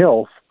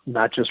downhill,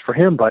 not just for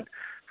him, but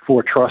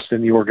for trust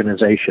in the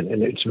organization.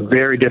 And it's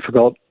very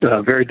difficult,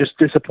 very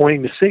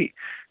disappointing to see.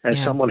 As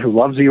someone who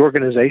loves the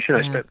organization,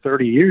 I spent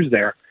 30 years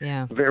there.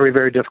 Yeah. Very,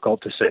 very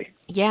difficult to see.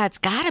 Yeah, it's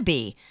got to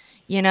be.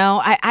 Maybe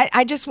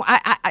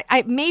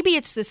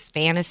it's this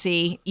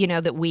fantasy,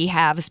 that we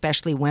have,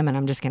 especially women,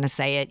 I'm just going to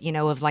say it,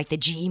 of like the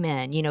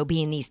G-men,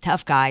 being these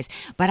tough guys.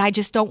 But I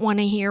just don't want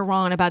to hear,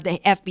 Ron, about the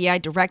FBI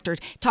director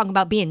talking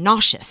about being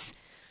nauseous,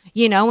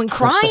 and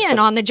crying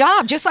on the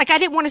job. Just like I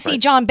didn't want to see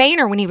John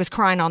Boehner when he was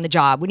crying on the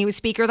job, when he was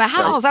Speaker of the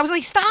House. I was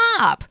like,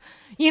 stop,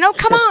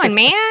 come on,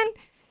 man.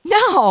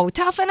 No,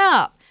 toughen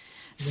up.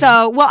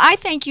 So, well, I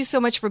thank you so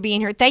much for being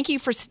here. Thank you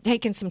for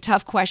taking some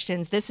tough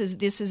questions. This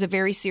is a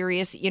very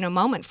serious,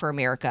 moment for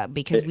America,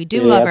 because we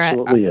do love our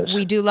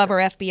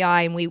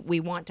FBI, and we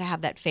want to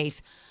have that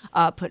faith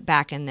put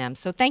back in them.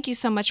 So, thank you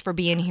so much for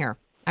being here.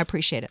 I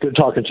appreciate it. Good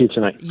talking to you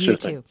tonight. You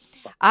too.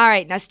 All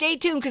right, now stay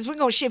tuned, because we're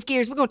going to shift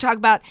gears. We're going to talk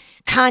about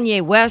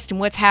Kanye West and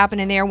what's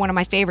happening there. One of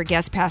my favorite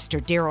guests, Pastor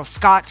Darrell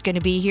Scott's going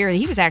to be here.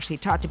 He was actually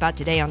talked about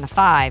today on The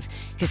Five,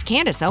 because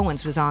Candace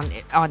Owens was on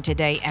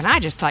today, and I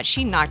just thought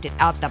she knocked it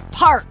out the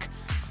park.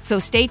 So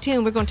stay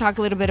tuned. We're going to talk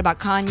a little bit about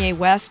Kanye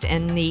West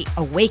and the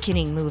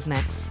awakening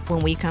movement when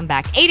we come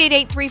back.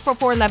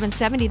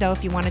 888-344-1170, though,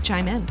 if you want to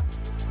chime in.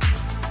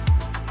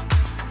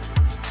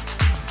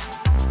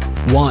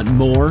 Want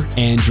more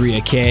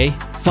Andrea Kaye?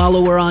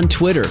 Follow her on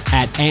Twitter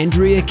at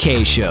Andrea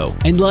Kaye Show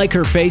and like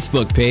her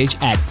Facebook page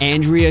at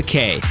Andrea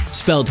Kaye,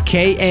 spelled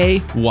Kaye.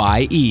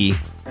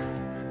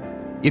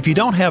 If you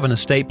don't have an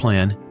estate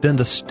plan, then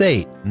the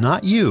state,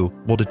 not you,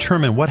 will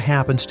determine what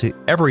happens to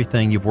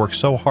everything you've worked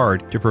so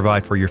hard to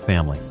provide for your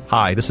family.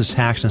 Hi, this is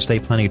tax and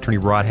estate planning attorney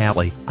Rod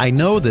Hatley. I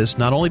know this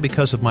not only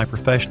because of my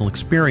professional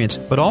experience,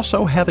 but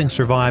also having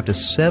survived a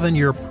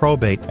 7-year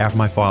probate after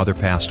my father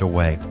passed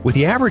away. With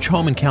the average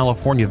home in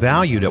California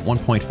valued at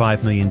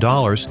 $1.5 million,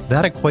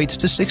 that equates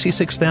to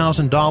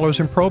 $66,000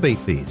 in probate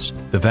fees.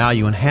 The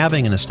value in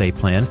having an estate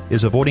plan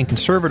is avoiding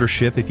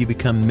conservatorship if you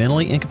become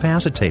mentally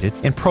incapacitated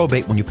and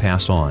probate when you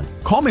pass on.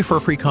 Call me for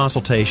a free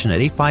consultation at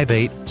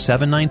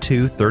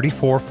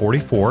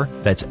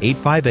 858-792-3444. That's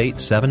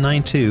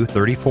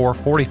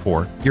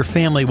 858-792-3444. Your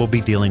family will be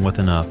dealing with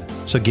enough.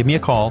 So give me a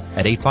call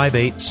at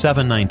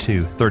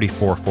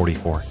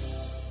 858-792-3444.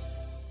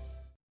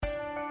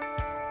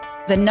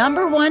 The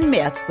number one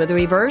myth with a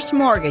reverse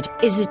mortgage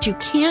is that you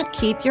can't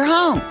keep your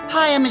home.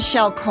 Hi, I'm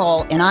Michelle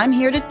Cole, and I'm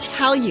here to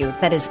tell you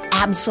that is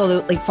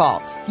absolutely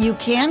false. You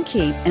can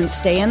keep and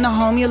stay in the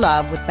home you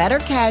love with better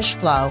cash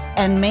flow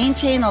and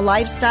maintain the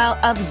lifestyle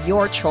of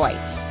your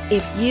choice.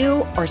 If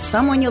you or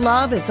someone you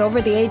love is over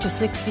the age of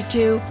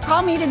 62,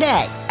 call me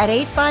today at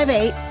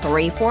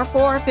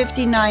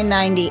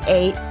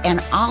 858-344-5998, and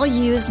I'll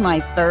use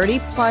my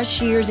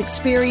 30-plus years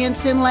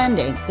experience in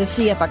lending to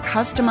see if a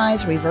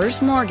customized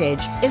reverse mortgage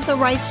is the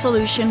right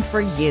solution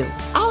for you.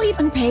 I'll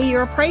even pay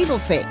your appraisal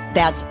fee.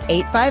 That's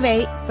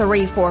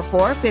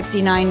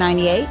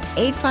 858-344-5998,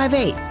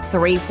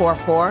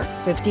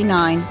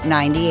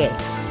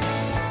 858-344-5998.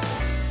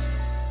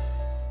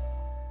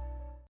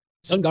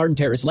 Sun Garden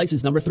Terrace,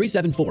 license number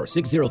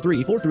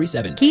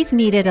 374-603-437. Keith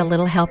needed a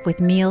little help with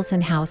meals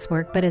and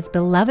housework, but his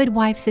beloved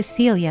wife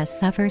Cecilia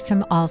suffers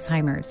from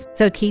Alzheimer's.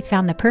 So Keith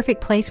found the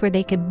perfect place where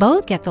they could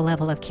both get the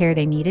level of care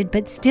they needed,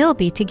 but still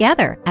be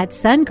together at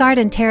Sun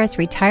Garden Terrace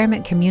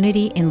Retirement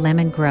Community in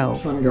Lemon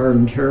Grove. Sun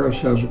Garden Terrace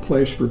has a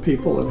place for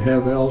people that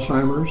have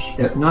Alzheimer's.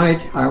 At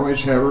night, I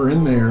always have her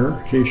in there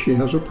in case she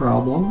has a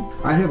problem.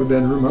 I have a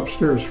bedroom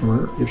upstairs from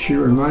her. If she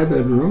were in my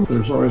bedroom,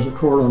 there's always a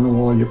cord on the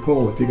wall you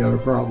pull if you got a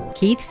problem.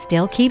 Keith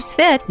still keeps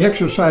fit. The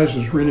exercise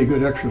is really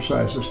good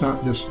exercise. It's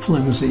not just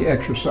flimsy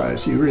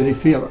exercise. You really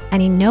feel it.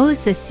 And he knows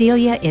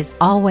Cecilia is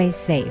always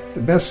safe. The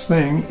best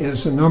thing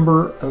is the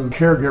number of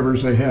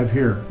caregivers they have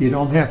here. You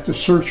don't have to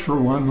search for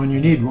one when you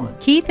need one.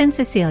 Keith and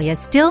Cecilia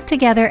still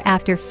together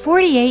after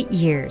 48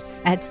 years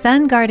at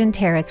Sun Garden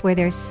Terrace, where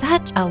there's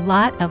such a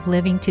lot of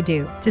living to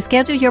do. To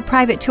schedule your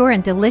private tour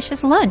and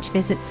delicious lunch,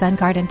 visit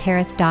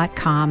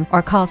sungardenterrace.com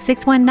or call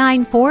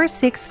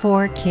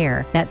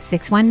 619-464-CARE. That's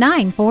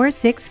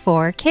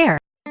 619-464-CARE.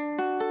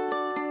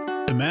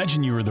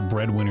 Imagine you are the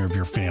breadwinner of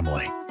your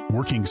family,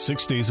 working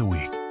 6 days a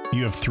week.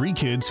 You have 3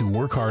 kids who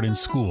work hard in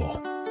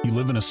school. You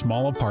live in a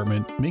small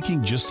apartment,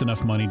 making just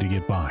enough money to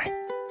get by.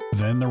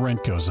 Then the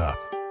rent goes up.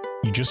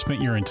 You just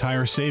spent your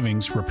entire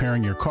savings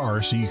repairing your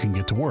car so you can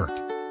get to work.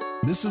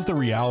 This is the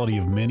reality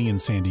of many in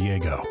San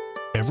Diego.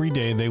 Every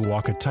day they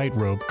walk a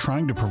tightrope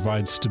trying to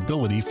provide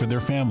stability for their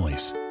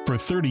families. For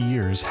 30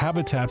 years,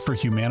 Habitat for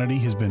Humanity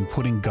has been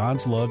putting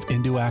God's love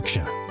into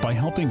action by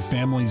helping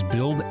families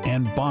build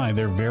and buy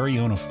their very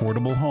own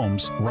affordable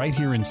homes right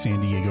here in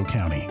San Diego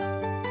County.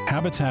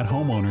 Habitat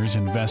homeowners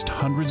invest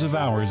hundreds of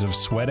hours of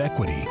sweat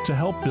equity to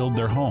help build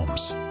their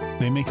homes.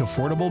 They make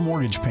affordable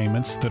mortgage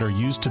payments that are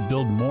used to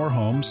build more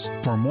homes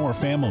for more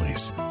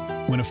families.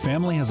 When a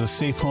family has a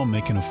safe home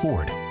they can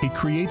afford, it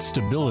creates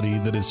stability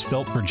that is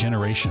felt for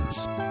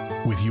generations.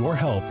 With your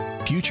help,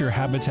 future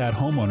Habitat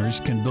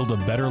homeowners can build a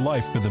better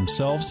life for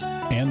themselves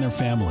and their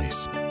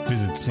families.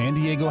 Visit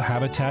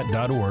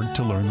SanDiegoHabitat.org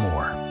to learn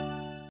more.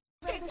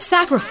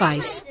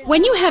 Sacrifice.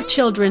 When you have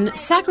children,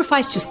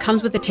 sacrifice just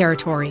comes with the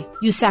territory.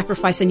 You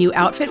sacrifice a new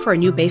outfit for a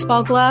new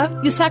baseball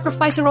glove. You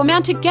sacrifice a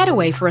romantic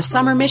getaway for a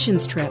summer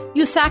missions trip.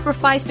 You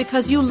sacrifice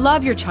because you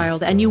love your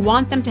child and you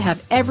want them to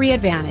have every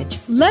advantage.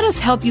 Let us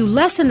help you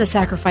lessen the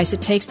sacrifice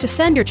it takes to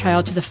send your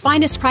child to the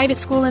finest private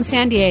school in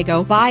San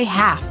Diego by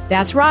half.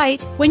 That's right.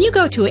 When you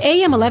go to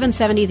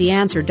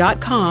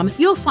am1170theanswer.com,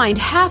 you'll find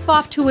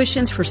half-off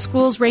tuitions for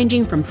schools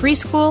ranging from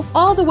preschool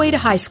all the way to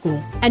high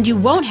school. And you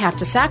won't have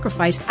to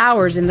sacrifice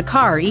hours in the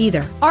car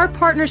either. Our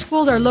partner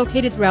schools are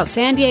located throughout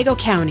San Diego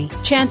County.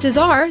 Chances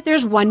are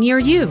there's one near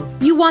you.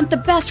 You want the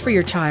best for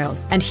your child.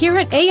 And here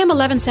at AM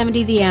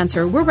 1170 The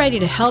Answer, we're ready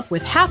to help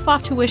with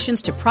half-off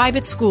tuitions to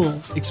private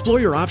schools. Explore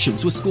your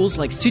options with schools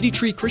like City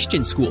Tree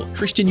Christian School,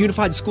 Christian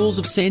Unified Schools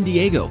of San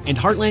Diego, and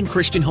Heartland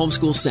Christian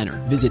Homeschool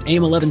Center. Visit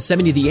AM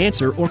 1170 The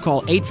Answer or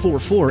call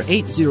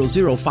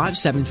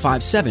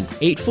 844-800-5757,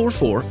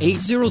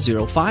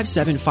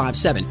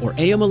 844-800-5757, or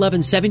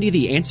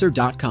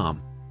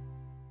am1170theanswer.com.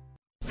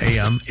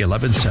 AM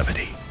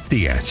 1170,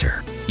 The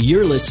Answer.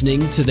 You're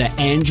listening to The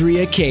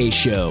Andrea Kaye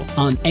Show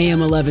on AM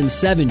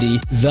 1170,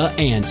 The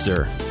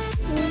Answer.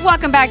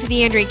 Welcome back to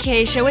The Andrea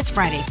Kaye Show. It's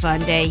Friday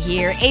Fun Day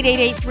here.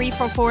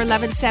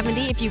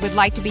 888-344-1170 if you would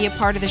like to be a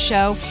part of the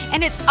show.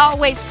 And it's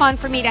always fun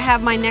for me to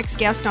have my next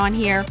guest on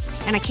here.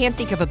 And I can't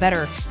think of a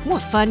better, more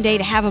fun day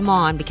to have him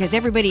on because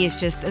everybody is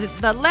just,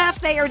 the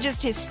left, they are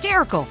just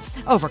hysterical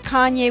over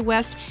Kanye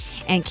West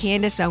and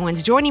Candace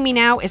Owens. Joining me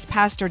now is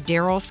Pastor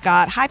Darrell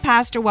Scott. Hi,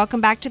 Pastor.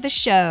 Welcome back to the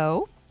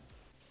show.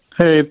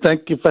 Hey,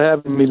 thank you for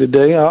having me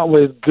today.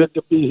 Always good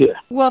to be here.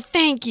 Well,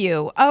 thank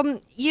you.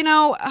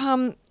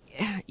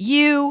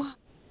 You,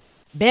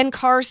 Ben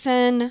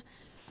Carson,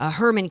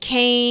 Herman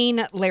Cain,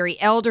 Larry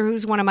Elder,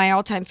 who's one of my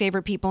all-time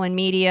favorite people in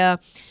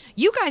media.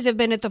 You guys have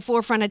been at the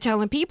forefront of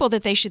telling people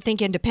that they should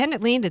think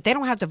independently and that they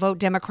don't have to vote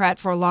Democrat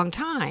for a long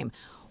time.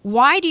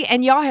 Why do you,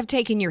 and y'all have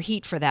taken your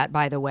heat for that,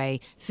 by the way,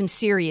 some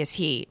serious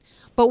heat.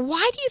 But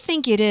why do you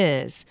think it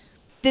is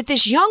that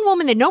this young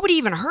woman that nobody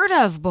even heard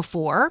of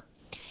before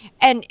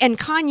and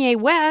Kanye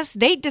West,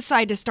 they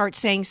decide to start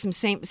saying some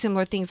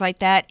similar things like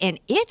that, and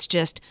it's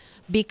just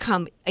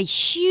become a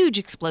huge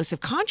explosive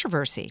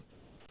controversy?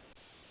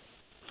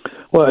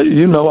 Well,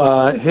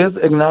 his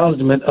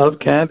acknowledgement of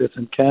Candace,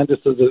 and Candace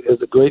is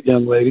a great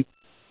young lady,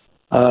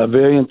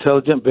 very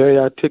intelligent, very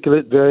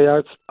articulate, very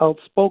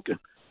outspoken.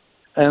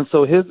 And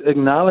so his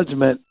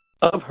acknowledgement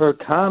of her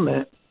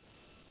comment,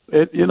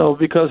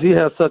 because he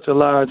has such a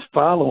large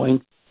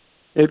following,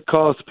 It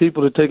caused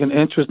people to take an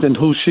interest in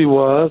who she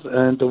was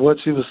and to what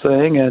she was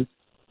saying, and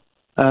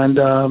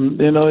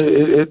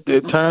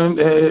it turned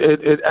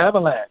it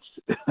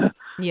avalanched.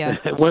 Yeah,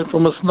 it went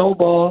from a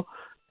snowball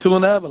to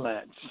an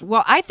avalanche.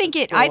 Well, I think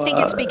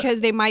it's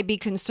because they might be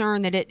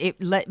concerned that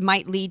it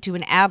might lead to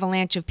an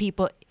avalanche of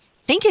people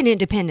thinking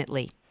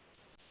independently.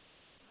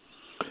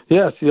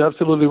 Yes, you're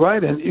absolutely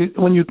right. And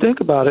when you think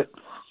about it,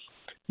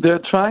 they're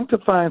trying to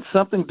find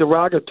something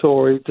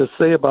derogatory to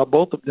say about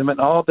both of them, and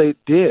all they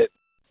did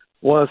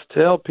was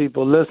tell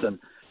people, listen,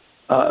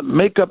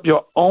 make up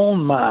your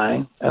own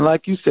mind, and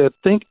like you said,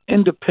 think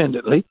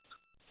independently.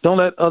 Don't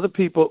let other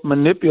people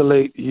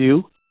manipulate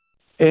you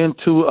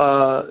into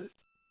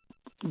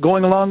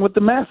going along with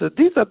the masses.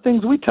 These are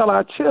things we tell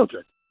our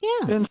children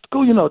in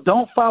school.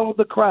 Don't follow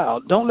the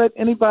crowd. Don't let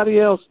anybody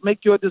else make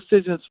your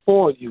decisions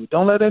for you.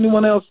 Don't let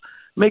anyone else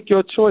make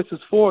your choices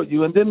for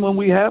you. And then when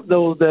we have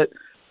those that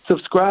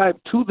subscribe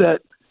to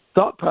that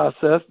thought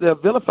process, they're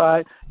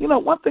vilified.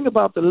 One thing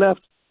about the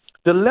left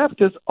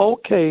is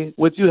okay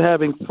with you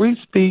having free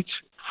speech,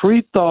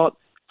 free thought,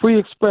 free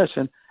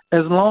expression,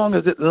 as long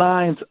as it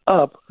lines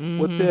up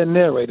with their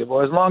narrative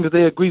or as long as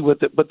they agree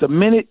with it. But the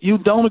minute you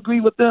don't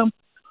agree with them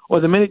or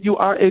the minute you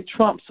are a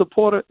Trump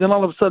supporter, then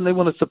all of a sudden they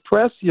want to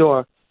suppress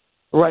your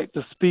right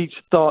to speech,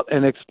 thought,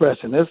 and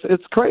expression.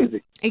 It's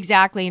crazy.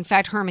 Exactly. In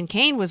fact, Herman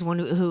Cain was one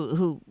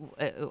who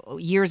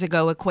years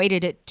ago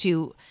equated it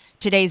to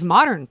today's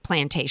modern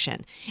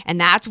plantation.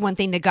 And that's one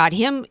thing that got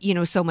him,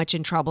 so much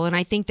in trouble. And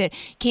I think that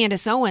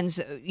Candace Owens,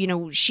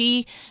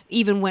 she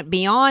even went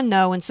beyond,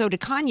 though, and so did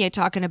Kanye,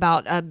 talking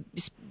about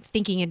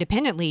thinking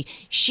independently.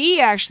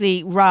 She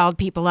actually riled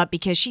people up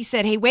because she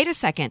said, hey, wait a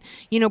second.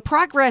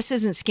 Progress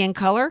isn't skin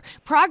color.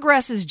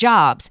 Progress is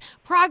jobs.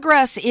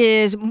 Progress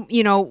is,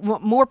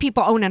 more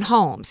people owning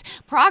homes.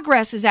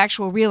 Progress is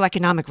actual real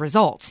economic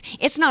results.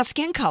 It's not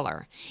skin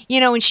color.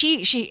 And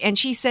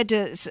she said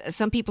to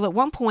some people at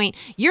one point,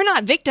 you're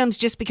not victims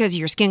just because of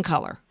your skin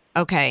color.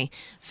 Okay,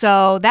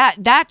 so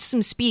that's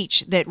some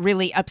speech that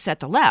really upset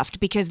the left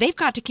because they've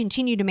got to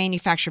continue to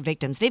manufacture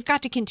victims. They've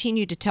got to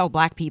continue to tell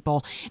black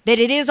people that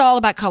it is all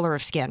about color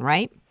of skin,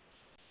 right?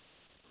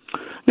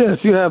 Yes,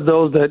 you have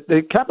those that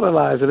they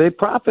capitalize it. They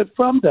profit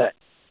from that.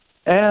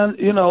 And,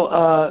 in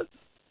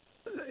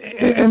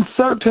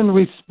certain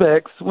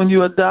respects, when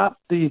you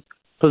adopt the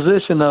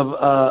position of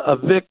a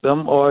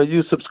victim or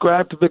you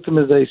subscribe to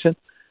victimization,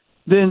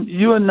 then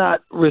you are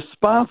not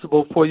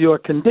responsible for your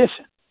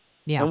condition.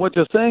 Yeah. And what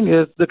you're saying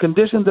is the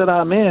condition that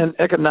I'm in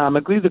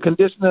economically, the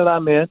condition that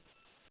I'm in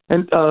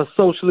and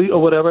socially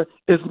or whatever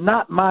is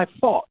not my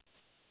fault.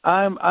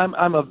 I'm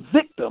a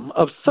victim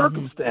of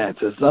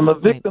circumstances. I'm a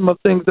victim of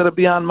things that are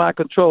beyond my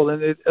control,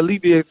 and it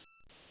alleviates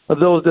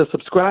those that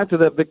subscribe to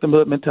that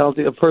victimhood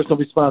mentality of personal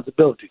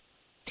responsibility.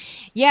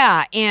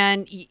 Yeah,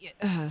 and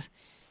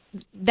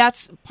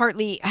that's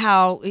partly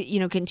how,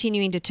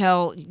 continuing to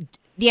tell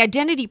the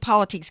identity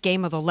politics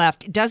game of the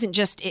left doesn't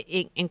just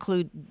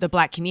include the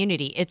black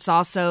community. It's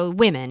also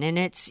women, and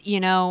it's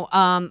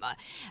the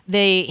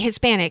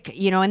Hispanic,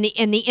 and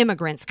the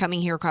immigrants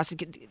coming here across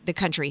the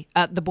country,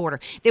 the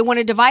border. They want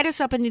to divide us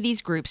up into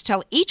these groups,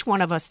 tell each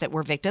one of us that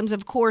we're victims.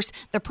 Of course,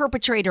 the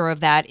perpetrator of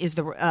that is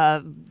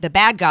the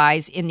bad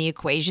guys in the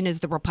equation is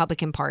the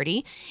Republican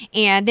Party,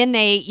 and then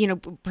they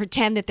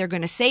pretend that they're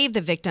going to save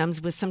the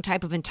victims with some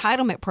type of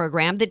entitlement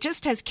program that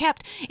just has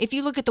kept. If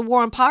you look at the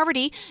war on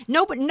poverty,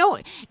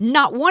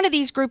 not one of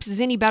these groups is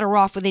any better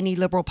off with any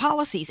liberal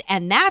policies.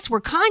 And that's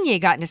where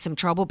Kanye got into some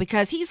trouble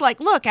because he's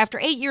like, look, after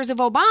 8 years of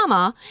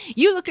Obama,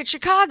 you look at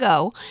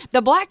Chicago,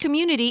 the black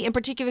community, in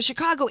particular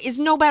Chicago, is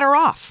no better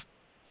off.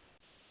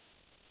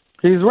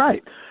 He's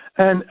right.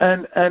 And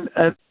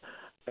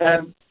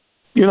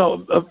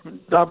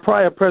our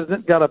prior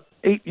president got an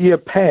 8-year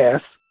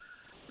pass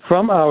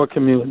from our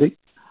community.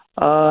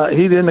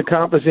 He didn't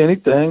accomplish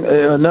anything,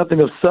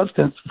 nothing of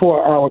substance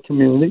for our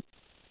community.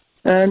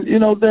 And,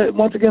 that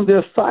once again,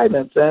 there's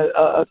silence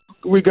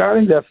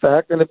regarding that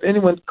fact. And if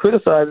anyone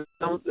criticizes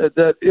them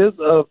that is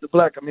of the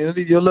black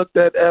community, you're looked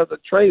at as a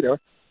traitor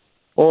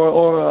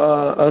or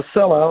a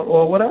sellout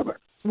or whatever.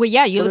 Well,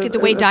 yeah, you look at the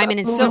way Diamond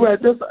and Silk.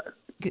 Right. Go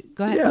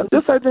ahead.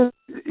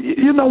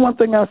 Yeah, one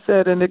thing I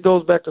said, and it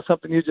goes back to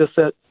something you just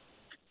said.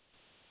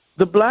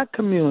 The black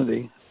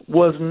community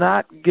was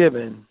not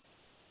given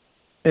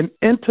an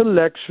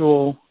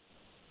intellectual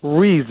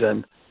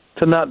reason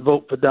to not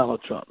vote for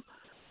Donald Trump.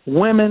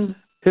 Women,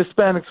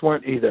 Hispanics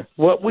weren't either.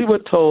 What we were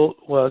told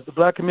was, the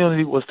black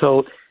community was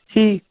told,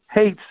 he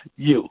hates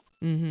you,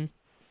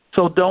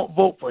 so don't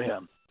vote for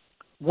him.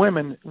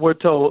 Women were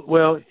told,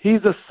 well,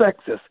 he's a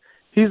sexist,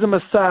 he's a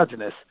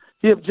misogynist,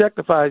 he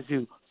objectifies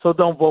you, so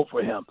don't vote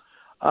for him.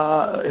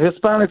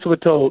 Hispanics were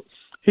told,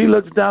 he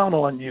looks down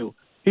on you,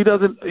 he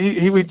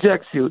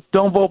rejects you,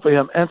 don't vote for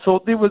him. And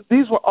so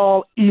these were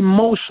all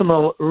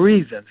emotional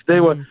reasons. They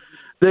were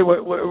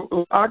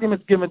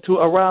arguments given to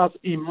arouse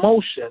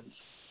emotions,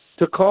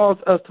 to cause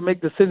us to make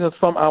decisions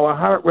from our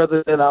heart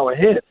rather than our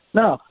head.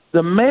 Now,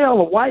 the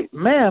male white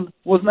man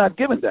was not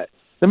given that.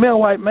 The male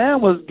white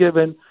man was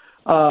given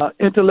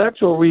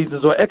intellectual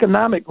reasons or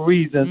economic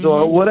reasons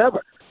or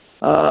whatever.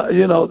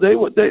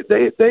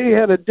 They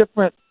had a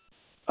different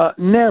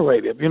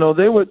narrative.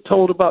 They were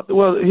told about,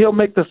 he'll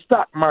make the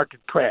stock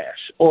market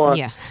crash, or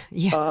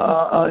he's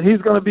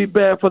going to be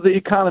bad for the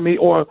economy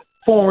or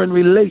foreign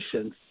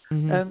relations.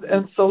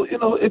 And so,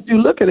 if you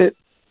look at it,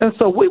 and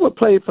so we were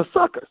played for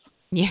suckers.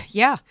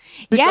 Because,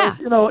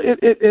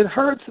 it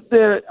hurts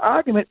their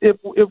argument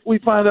if we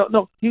find out,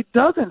 no, he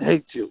doesn't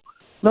hate you.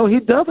 No,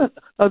 he doesn't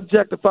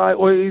objectify,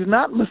 or he's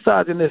not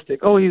misogynistic.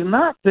 Oh, he's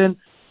not,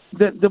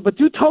 but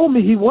you told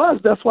me he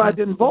was. That's why I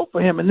didn't vote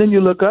for him. And then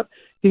you look up,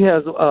 he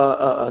has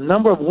a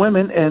number of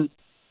women and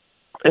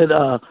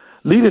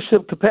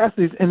leadership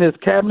capacities in his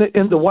cabinet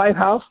in the White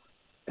House.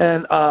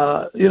 And,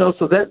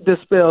 so that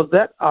dispels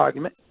that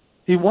argument.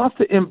 He wants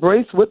to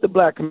embrace with the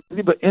black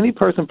community, but any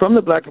person from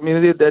the black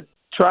community that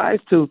tries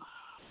to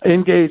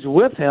engage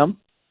with him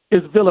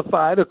is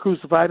vilified or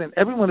crucified, and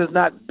everyone is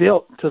not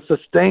built to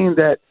sustain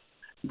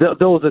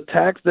those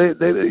attacks.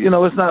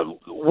 It's not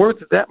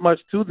worth that much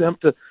to them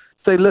to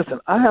say, listen,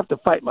 I have to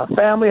fight my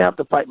family, I have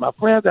to fight my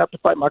friends, I have to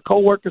fight my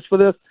coworkers for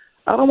this.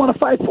 I don't want to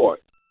fight for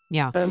it.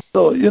 Yeah. And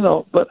so,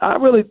 but I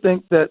really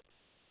think that,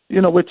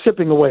 we're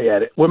chipping away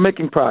at it. We're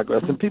making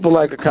progress. And people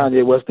like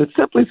Kanye West that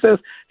simply says,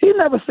 he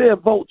never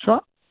said vote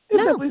Trump. He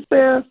simply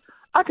says,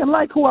 I can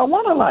like who I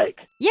want to like.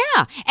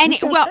 Yeah. And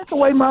take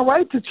away my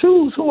right to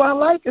choose who I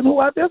like and who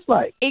I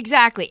dislike.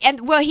 Exactly.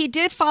 And he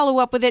did follow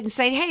up with it and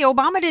say, hey,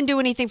 Obama didn't do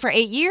anything for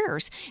 8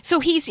 years. So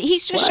he's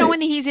just showing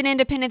that he's an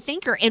independent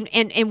thinker.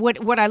 And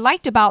what I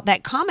liked about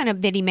that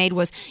comment that he made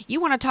was,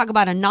 you want to talk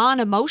about a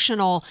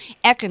non-emotional,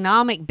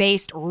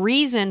 economic-based,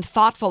 reasoned,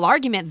 thoughtful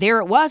argument. There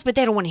it was, but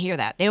they don't want to hear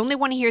that. They only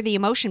want to hear the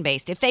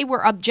emotion-based. If they were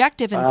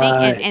objective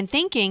and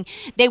thinking,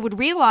 they would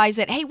realize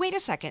that, hey, wait a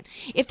second.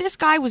 If this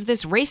guy was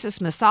this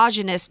racist,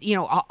 misogynist,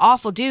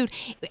 awful dude,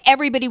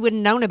 everybody would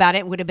have known about it.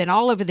 It would have been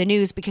all over the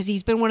news because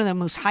he's been one of the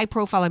most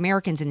high-profile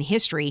Americans in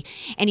history,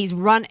 and he's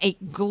run a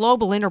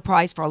global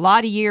enterprise for a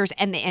lot of years.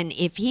 And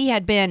if he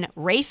had been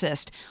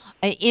racist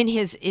in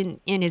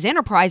his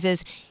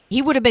enterprises,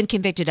 he would have been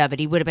convicted of it.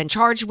 He would have been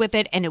charged with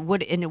it, and it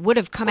would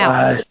have come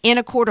out in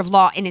a court of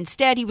law. And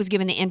instead, he was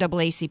given the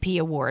NAACP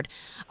award.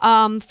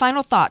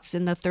 Final thoughts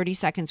in the 30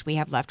 seconds we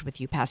have left with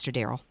you, Pastor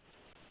Darrell.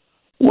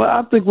 Well,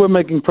 I think we're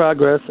making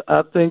progress.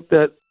 I think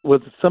that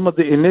with some of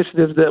the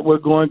initiatives that we're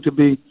going to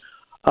be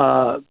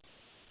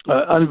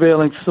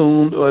unveiling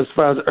soon, or as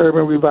far as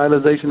urban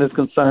revitalization is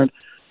concerned,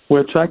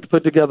 we're trying to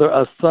put together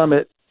a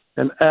summit,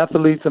 an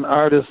athletes and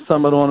artists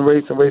summit on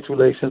race and race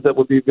relations that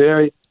will be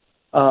very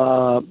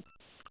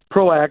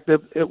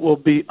proactive. It will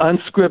be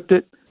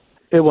unscripted.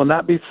 It will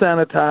not be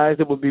sanitized.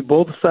 It will be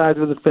both sides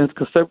of the fence,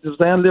 conservatives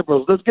and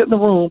liberals. Let's get in the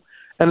room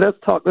and let's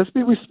talk. Let's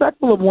be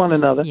respectful of one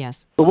another.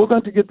 Yes. But we're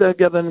going to get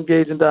together and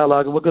engage in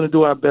dialogue, and we're going to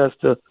do our best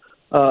to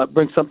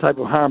bring some type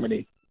of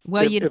harmony.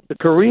 Well, if the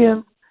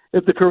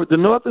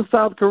North and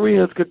South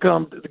Koreans could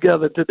come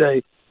together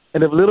today,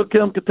 and if Little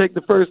Kim could take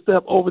the first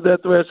step over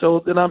that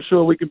threshold, then I'm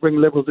sure we can bring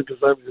liberals and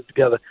conservatives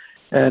together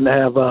and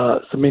have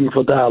some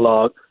meaningful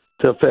dialogue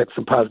to affect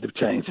some positive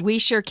change. We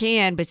sure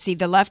can, but see,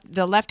 the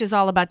left is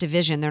all about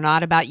division. They're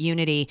not about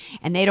unity,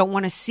 and they don't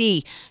want to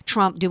see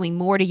Trump doing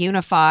more to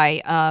unify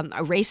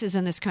races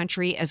in this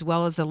country as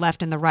well as the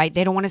left and the right.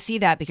 They don't want to see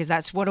that because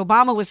that's what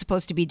Obama was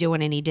supposed to be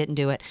doing, and he didn't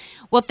do it.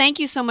 Well, thank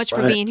you so much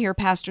for being here,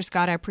 Pastor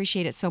Scott. I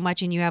appreciate it so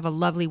much, and you have a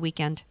lovely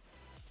weekend.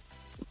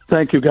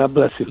 Thank you. God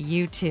bless you.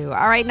 You too.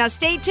 All right, now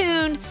stay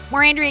tuned.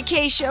 More Andrea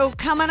Kaye Show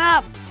coming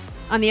up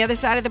on the other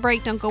side of the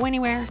break. Don't go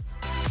anywhere.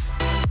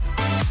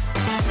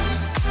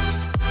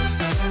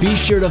 Be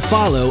sure to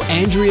follow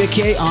Andrea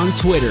Kaye on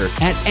Twitter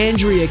at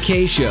Andrea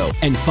Kaye Show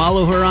and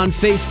follow her on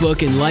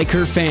Facebook and like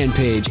her fan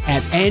page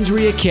at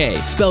Andrea Kaye,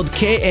 spelled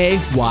Kaye.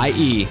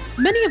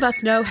 Many of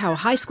us know how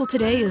high school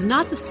today is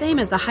not the same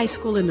as the high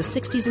school in the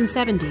 60s and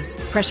 70s.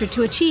 Pressure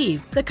to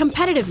achieve, the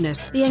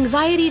competitiveness, the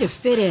anxiety to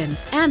fit in,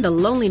 and the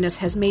loneliness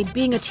has made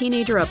being a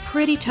teenager a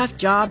pretty tough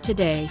job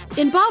today.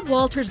 In Bob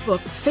Walter's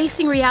book,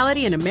 Facing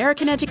Reality in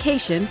American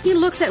Education, he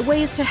looks at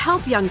ways to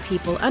help young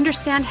people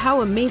understand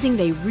how amazing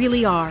they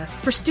really are.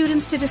 For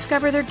students to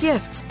discover their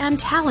gifts and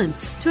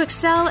talents, to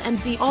excel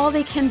and be all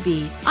they can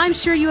be. I'm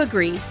sure you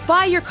agree.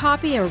 Buy your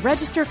copy or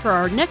register for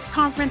our next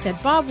conference at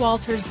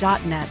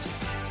bobwalters.net.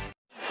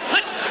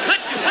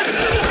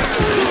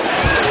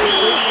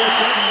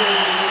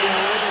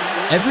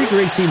 Every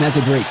great team has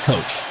a great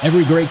coach.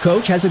 Every great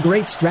coach has a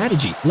great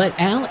strategy. Let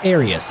Al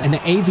Arias and the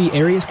AV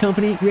Arias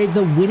Company create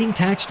the winning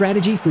tax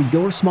strategy for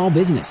your small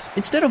business.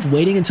 Instead of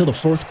waiting until the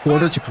fourth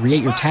quarter to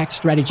create your tax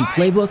strategy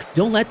playbook,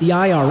 don't let the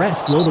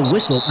IRS blow the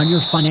whistle on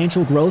your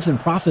financial growth and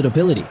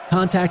profitability.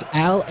 Contact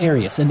Al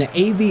Arias and the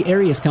AV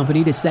Arias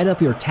Company to set up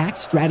your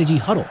tax strategy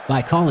huddle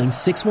by calling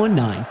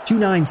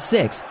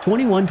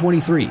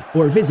 619-296-2123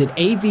 or visit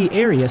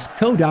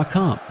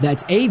avariasco.com.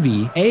 That's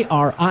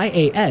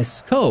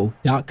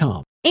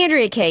avariasco.com.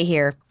 Andrea Kaye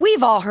here.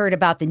 We've all heard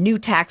about the new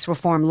tax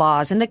reform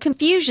laws and the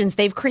confusions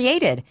they've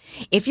created.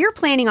 If you're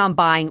planning on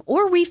buying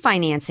or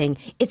refinancing,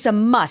 it's a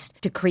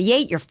must to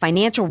create your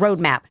financial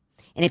roadmap.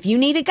 And if you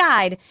need a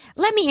guide,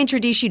 let me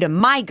introduce you to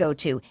my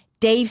go-to,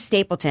 Dave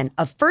Stapleton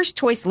of First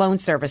Choice Loan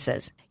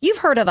Services. You've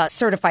heard of a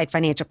certified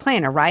financial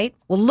planner, right?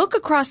 Well, look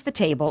across the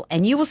table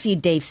and you will see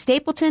Dave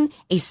Stapleton,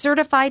 a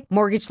certified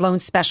mortgage loan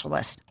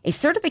specialist, a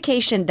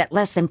certification that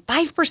less than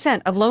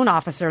 5% of loan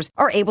officers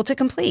are able to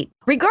complete.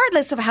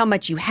 Regardless of how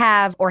much you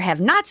have or have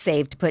not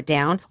saved to put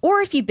down, or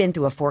if you've been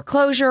through a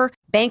foreclosure,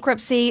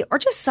 bankruptcy, or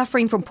just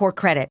suffering from poor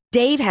credit,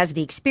 Dave has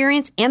the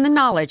experience and the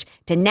knowledge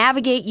to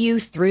navigate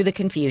you through the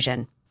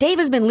confusion. Dave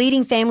has been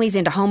leading families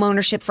into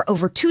homeownership for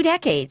over 2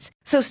 decades.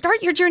 So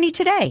start your journey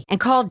today and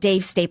call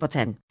Dave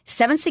Stapleton,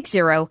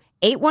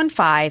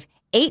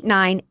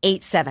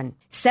 760-815-8987,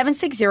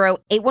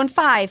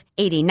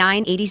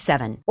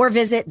 760-815-8987, or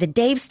visit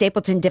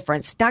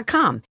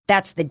thedavestapletondifference.com.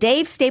 That's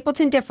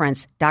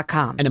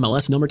thedavestapletondifference.com.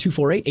 NMLS number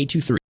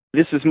 248823.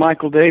 This is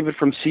Michael David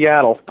from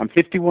Seattle. I'm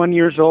 51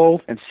 years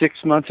old, and 6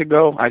 months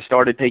ago, I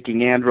started taking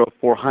Andro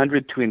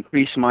 400 to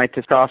increase my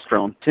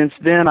testosterone. Since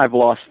then, I've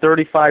lost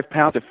 35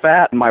 pounds of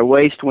fat, and my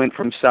waist went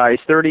from size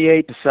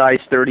 38 to size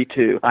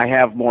 32. I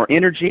have more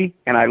energy,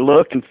 and I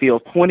look and feel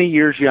 20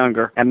 years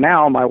younger. And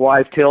now my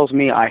wife tells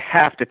me I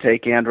have to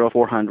take Andro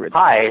 400.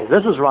 Hi,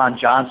 this is Ron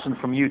Johnson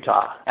from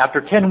Utah. After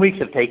 10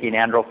 weeks of taking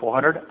Andro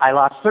 400, I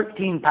lost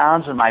 13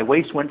 pounds, and my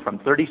waist went from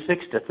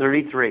 36 to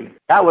 33.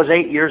 That was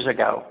 8 years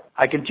ago.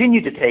 I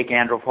continue to take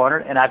Andro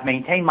 400, and I've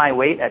maintained my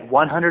weight at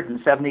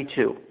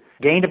 172.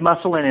 Gained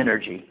muscle and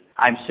energy.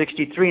 I'm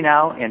 63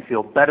 now and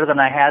feel better than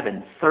I have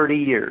in 30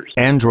 years.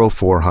 Andro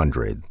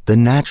 400, the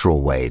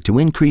natural way to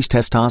increase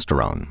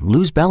testosterone,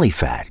 lose belly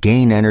fat,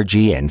 gain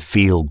energy, and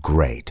feel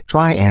great.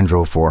 Try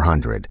Andro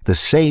 400, the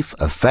safe,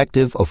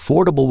 effective,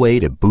 affordable way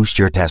to boost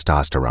your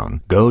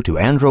testosterone. Go to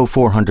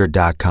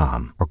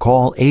andro400.com or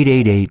call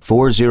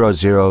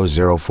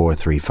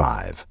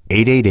 888-400-0435.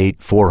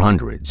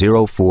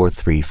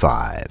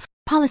 888-400-0435.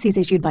 Policies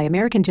issued by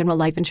American General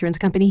Life Insurance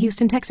Company,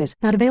 Houston, Texas.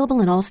 Not available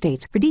in all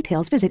states. For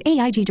details, visit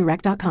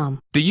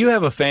AIGdirect.com. Do you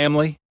have a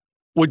family?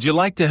 Would you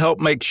like to help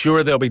make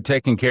sure they'll be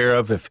taken care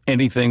of if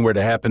anything were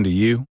to happen to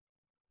you?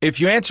 If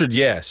you answered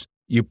yes,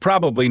 you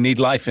probably need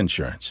life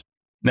insurance.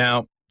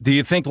 Now, do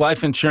you think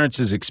life insurance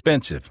is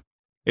expensive?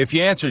 If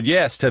you answered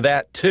yes to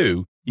that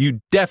too, you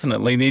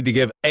definitely need to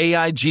give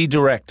AIG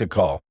Direct a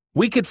call.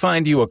 We could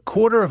find you a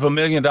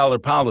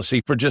 $250,000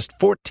 policy for just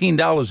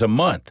 $14 a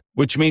month,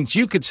 which means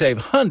you could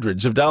save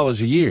hundreds of dollars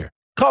a year.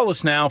 Call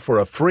us now for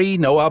a free,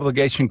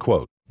 no-obligation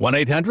quote.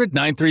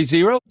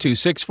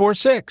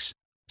 1-800-930-2646.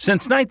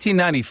 Since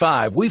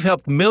 1995, we've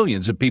helped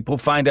millions of people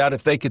find out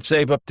if they could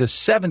save up to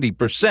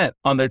 70%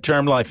 on their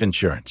term life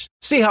insurance.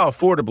 See how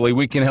affordably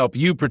we can help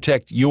you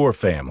protect your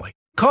family.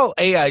 Call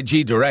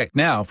AIG Direct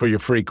now for your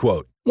free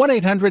quote.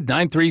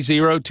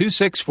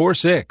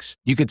 1-800-930-2646.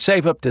 You could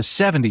save up to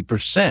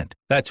 70%.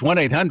 That's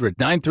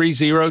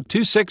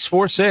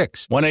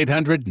 1-800-930-2646.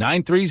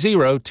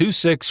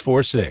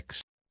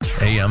 1-800-930-2646.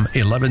 AM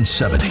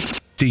 1170.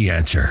 The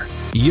Answer.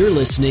 You're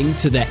listening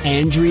to The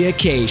Andrea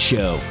Kaye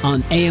Show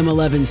on AM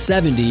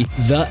 1170,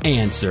 The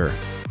Answer.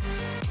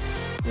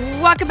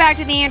 Welcome back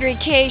to The Andrea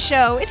Kaye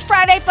Show. It's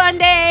Friday Fun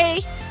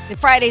Day. The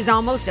Friday's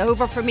almost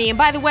over for me. And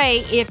by the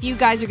way, if you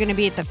guys are going to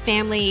be at the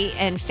Family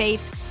and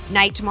Faith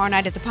night tomorrow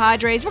night at the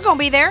Padres, we're going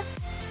to be there.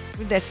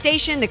 The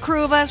station, the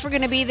crew of us, we're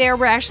going to be there.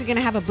 We're actually going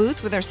to have a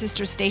booth with our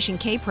sister station,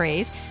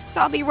 K-Praise.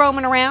 So I'll be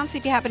roaming around. So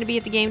if you happen to be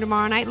at the game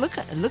tomorrow night, look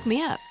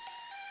me up.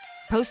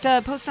 Post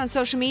on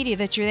social media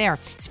that you're there.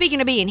 Speaking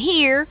of being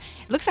here,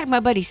 looks like my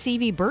buddy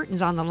CV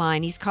Burton's on the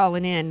line. He's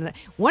calling in.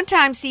 One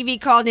time CV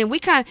called in.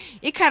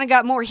 It kind of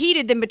got more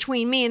heated than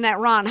between me and that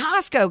Ron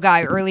Hosco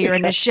guy earlier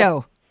in the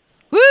show.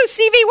 Woo,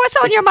 CV, what's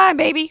on your mind,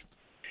 baby?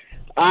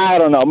 I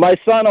don't know. My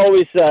son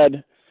always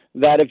said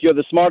that if you're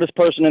the smartest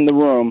person in the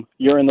room,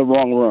 you're in the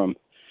wrong room.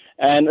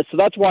 And so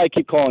that's why I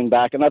keep calling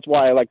back, and that's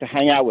why I like to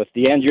hang out with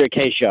the Andrea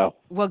Kaye Show.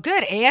 Well,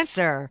 good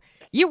answer.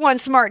 You're one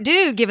smart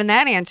dude giving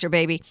that answer,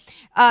 baby.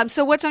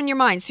 So what's on your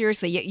mind?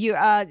 Seriously, you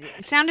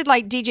sounded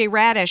like DJ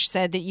Radish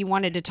said that you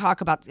wanted to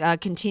talk about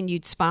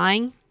continued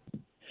spying.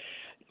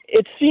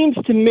 It seems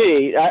to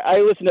me,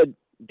 I listen to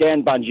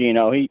Dan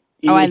Bongino.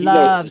 I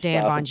love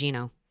Dan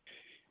Bongino.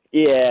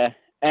 Yeah,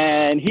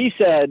 and he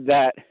said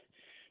that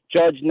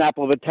Judge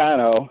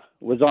Napolitano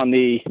was on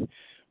the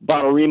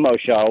Bonarimo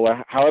show,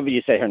 or however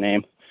you say her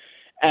name,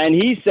 and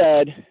he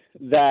said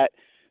that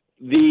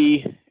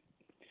the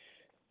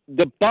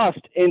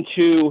bust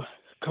into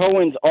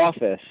Cohen's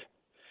office,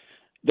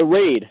 the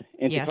raid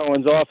into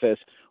Cohen's office,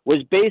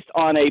 was based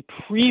on a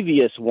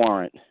previous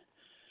warrant.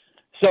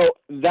 So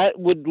that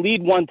would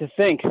lead one to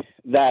think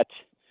that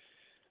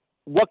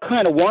what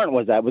kind of warrant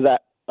was that? Was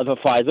that a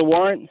FISA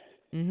warrant?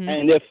 Mm-hmm.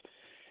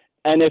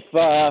 And if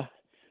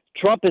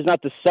Trump is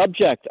not the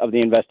subject of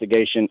the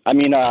investigation,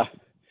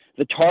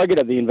 the target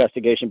of the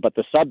investigation, but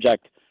the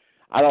subject,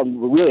 I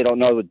really don't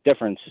know the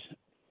difference,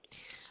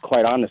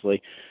 quite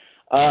honestly.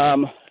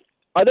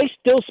 Are they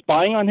still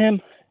spying on him?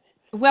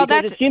 Well,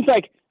 because it seems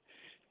like.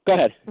 Go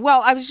ahead.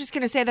 Well, I was just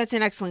going to say that's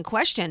an excellent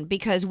question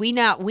because we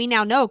now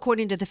know,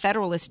 according to the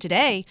Federalist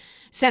today,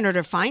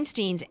 Senator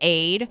Feinstein's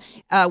aide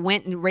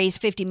went and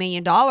raised $50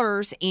 million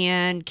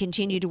and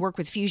continued to work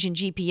with Fusion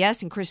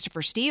GPS and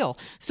Christopher Steele.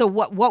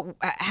 So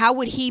how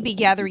would he be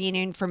gathering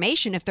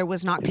information if there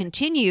was not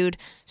continued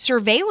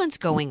surveillance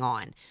going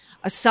on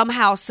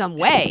somehow, some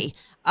way?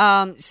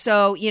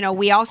 So,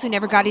 we also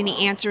never got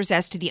any answers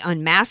as to the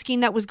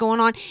unmasking that was going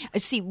on.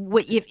 See,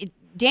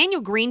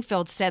 Daniel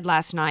Greenfield said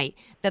last night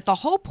that the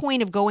whole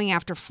point of going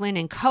after Flynn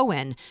and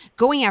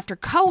going after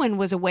Cohen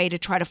was a way to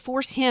try to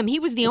force him. He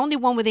was the only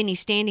one with any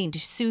standing to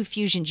sue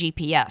Fusion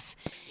GPS.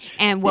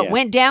 And what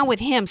went down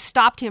with him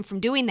stopped him from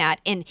doing that.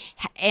 And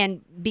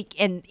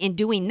in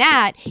doing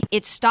that,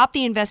 it stopped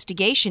the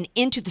investigation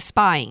into the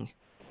spying.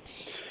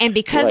 And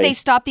because they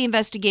stopped the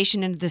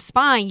investigation into the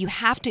spying, you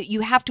have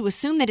to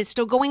assume that it's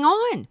still going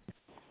on.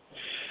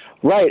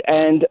 Right.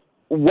 And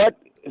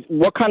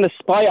what kind of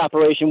spy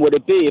operation would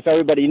it be if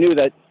everybody knew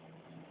that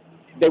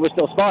they were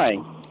still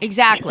spying?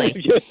 Exactly.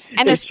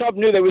 If Trump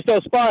knew they were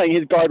still spying,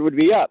 his guard would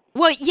be up.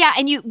 Well, yeah,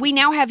 and we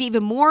now have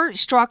even more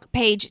Strzok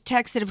page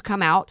texts that have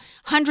come out,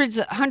 hundreds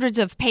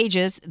of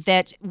pages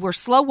that were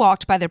slow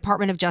walked by the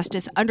Department of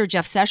Justice under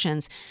Jeff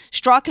Sessions.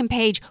 Strzok and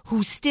Page,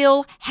 who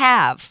still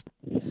have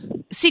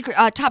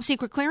top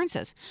secret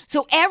clearances.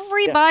 So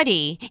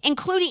everybody,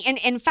 including, and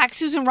in fact,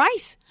 Susan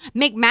Rice,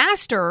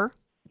 McMaster,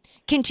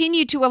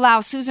 continued to allow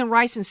Susan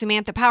Rice and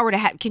Samantha Power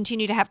to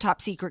continue to have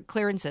top secret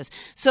clearances.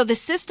 So the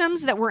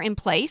systems that were in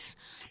place,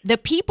 the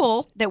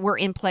people that were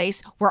in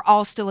place were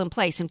all still in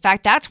place. In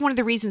fact, that's one of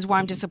the reasons why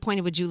I'm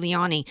disappointed with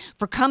Giuliani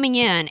for coming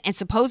in and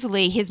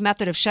supposedly his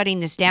method of shutting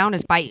this down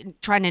is by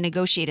trying to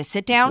negotiate a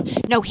sit down.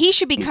 No, he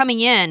should be coming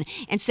in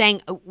and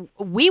saying,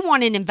 we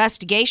want an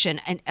investigation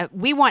and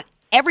we want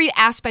every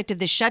aspect of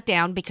this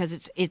shutdown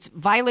because it's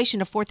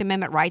violation of Fourth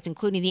Amendment rights,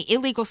 including the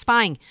illegal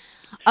spying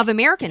of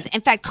Americans.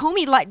 In fact,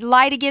 Comey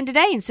lied again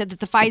today and said that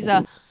the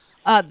FISA,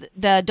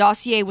 the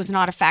dossier was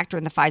not a factor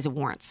in the FISA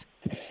warrants.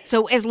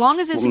 So as long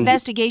as this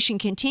investigation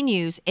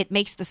continues, it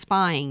makes the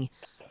spying,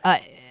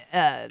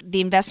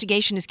 the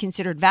investigation is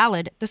considered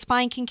valid, the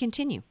spying can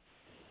continue.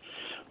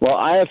 Well,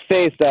 I have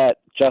faith that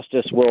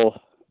justice will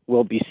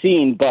be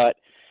seen, but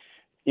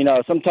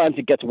sometimes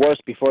it gets worse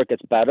before it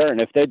gets better.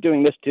 And if they're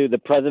doing this to the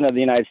president of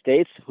the United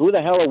States, who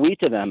the hell are we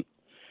to them?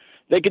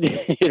 They could,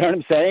 you know what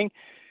I'm saying?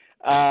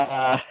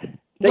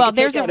 They could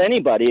take out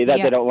anybody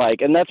that they don't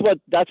like, and that's what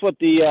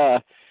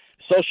the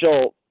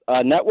social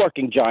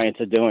networking giants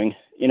are doing.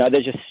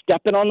 They're just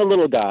stepping on the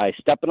little guy.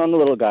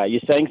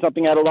 You're saying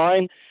something out of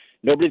line,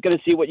 nobody's going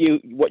to see what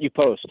you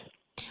post.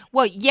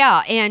 Well,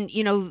 yeah, and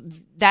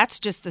that's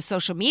just the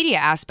social media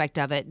aspect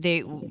of it.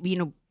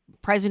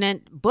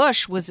 President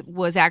Bush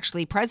was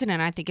actually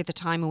president, I think, at the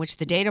time in which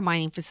the data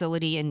mining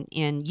facility in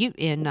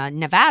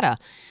Nevada,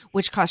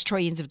 which cost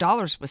trillions of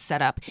dollars, was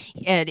set up.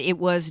 And it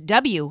was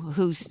W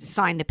who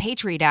signed the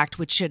Patriot Act,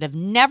 which should have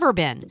never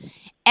been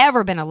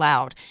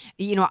allowed.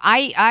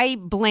 I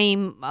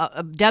blame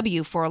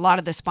W for a lot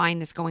of the spying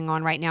that's going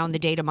on right now in the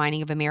data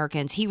mining of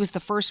Americans. He was the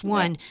first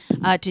one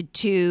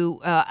to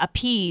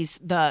appease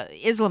the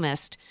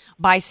Islamist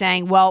by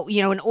saying, well,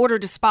 in order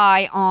to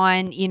spy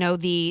on,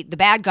 the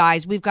bad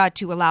guys, we've got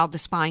to allow the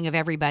spying of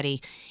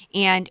everybody.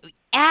 And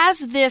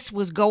as this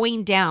was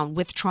going down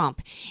with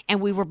Trump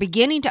and we were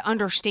beginning to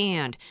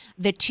understand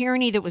the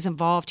tyranny that was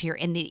involved here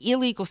and the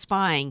illegal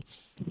spying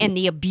and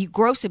the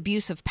gross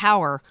abuse of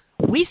power,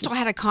 we still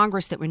had a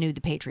Congress that renewed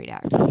the Patriot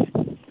Act.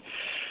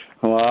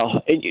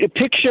 Well,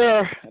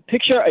 picture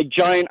a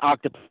giant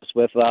octopus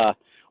with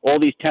all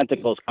these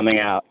tentacles coming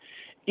out.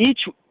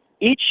 Each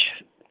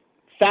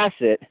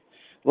facet,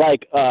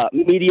 like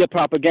media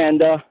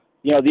propaganda,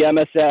 the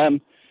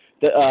MSM,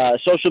 the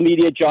social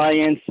media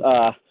giants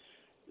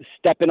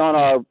stepping on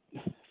our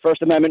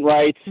First Amendment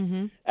rights,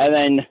 and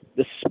then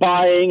the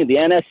spying, the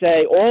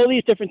NSA, all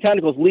these different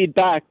tentacles lead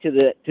back to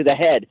the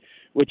head,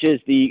 which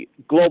is the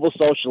global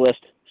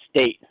socialist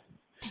state.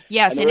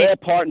 Yes, and they're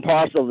part and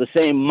parcel of the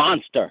same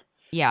monster.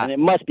 Yeah. And it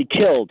must be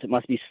killed. It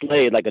must be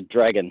slayed like a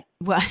dragon.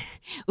 Well,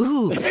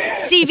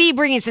 CV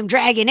bringing some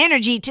dragon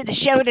energy to the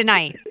show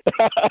tonight.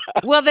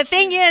 Well, the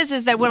thing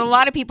is that what a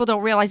lot of people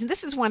don't realize, and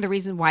this is one of the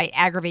reasons why it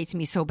aggravates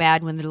me so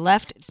bad when the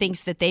left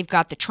thinks that they've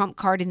got the Trump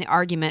card in the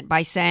argument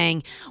by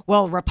saying,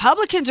 well,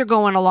 Republicans are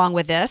going along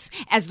with this,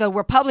 as though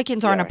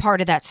Republicans aren't a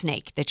part of that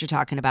snake that you're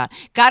talking about.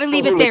 Got to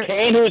leave it there.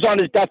 McCain, who's on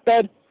his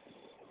deathbed?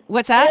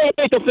 What's that?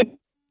 Hey, don't think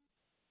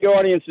your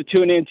audience to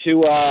tune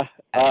into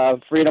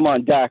Freedom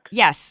on Deck.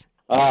 Yes.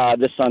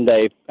 This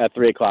Sunday at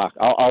 3 o'clock.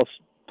 I'll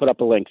put up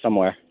a link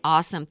somewhere.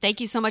 Awesome. Thank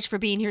you so much for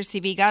being here,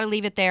 CV. Got to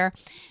leave it there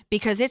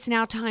because it's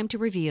now time to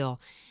reveal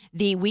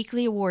the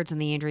weekly awards on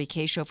the Andrea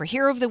Kaye Show for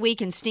Hero of the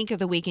Week and Stink of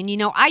the Week. And,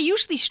 I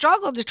usually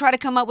struggle to try to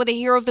come up with a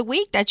Hero of the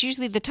Week. That's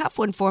usually the tough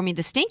one for me.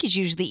 The stink is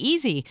usually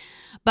easy.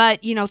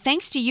 But,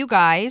 thanks to you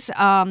guys,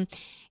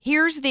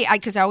 Here's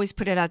because I always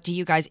put it out to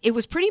you guys. It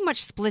was pretty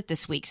much split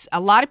this week. A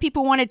lot of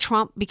people wanted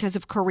Trump because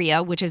of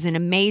Korea, which is an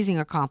amazing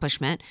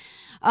accomplishment.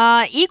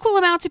 Equal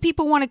amounts of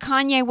people wanted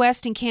Kanye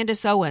West and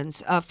Candace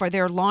Owens for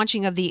their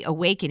launching of The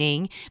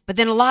Awakening. But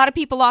then a lot of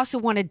people also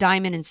wanted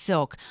Diamond and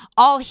Silk.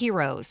 All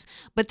heroes.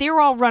 But they're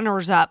all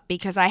runners-up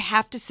because I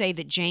have to say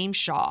that James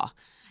Shaw,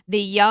 the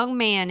young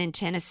man in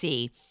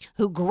Tennessee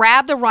who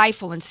grabbed the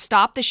rifle and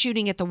stopped the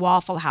shooting at the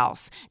Waffle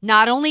House.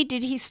 Not only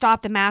did he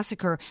stop the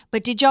massacre,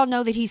 but did y'all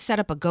know that he set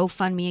up a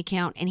GoFundMe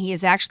account and he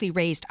has actually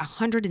raised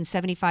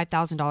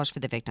 $175,000 for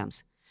the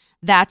victims?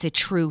 That's a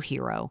true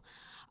hero.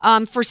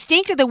 For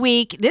Stink of the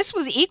Week, this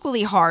was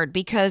equally hard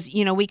because,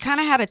 we kind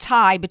of had a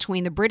tie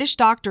between the British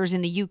doctors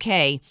in the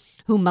UK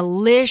who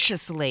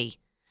maliciously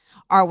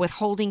are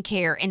withholding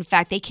care. In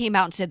fact, they came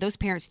out and said those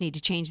parents need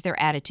to change their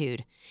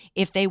attitude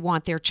if they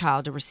want their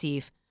child to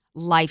receive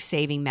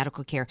life-saving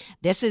medical care.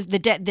 This is the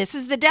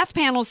death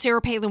panel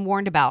Sarah Palin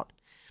warned about.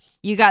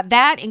 You got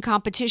that in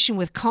competition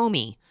with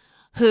Comey,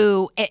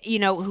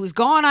 who's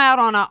gone out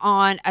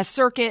on a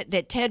circuit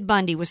that Ted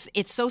Bundy was.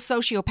 It's so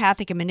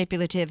sociopathic and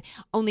manipulative.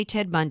 Only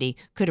Ted Bundy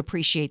could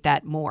appreciate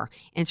that more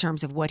in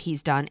terms of what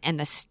he's done and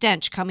the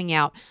stench coming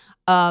out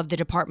of the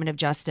Department of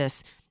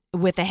Justice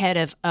with the head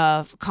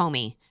of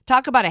Comey.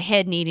 Talk about a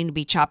head needing to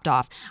be chopped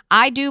off.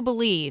 I do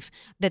believe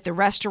that the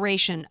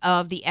restoration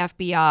of the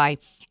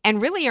FBI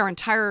and really our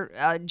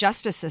entire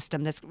justice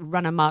system that's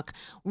run amok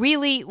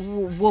really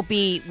will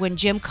be when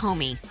Jim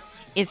Comey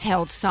is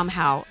held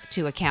somehow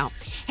to account.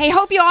 Hey,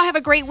 hope you all have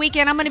a great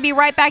weekend. I'm going to be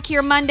right back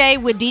here Monday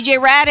with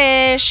DJ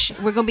Radish.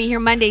 We're going to be here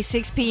Monday,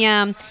 6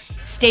 p.m.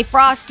 Stay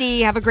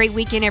frosty. Have a great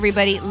weekend,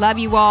 everybody. Love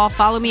you all.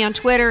 Follow me on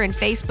Twitter and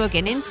Facebook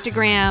and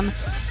Instagram.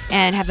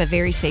 And have a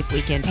very safe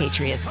weekend,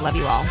 Patriots. Love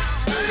you all.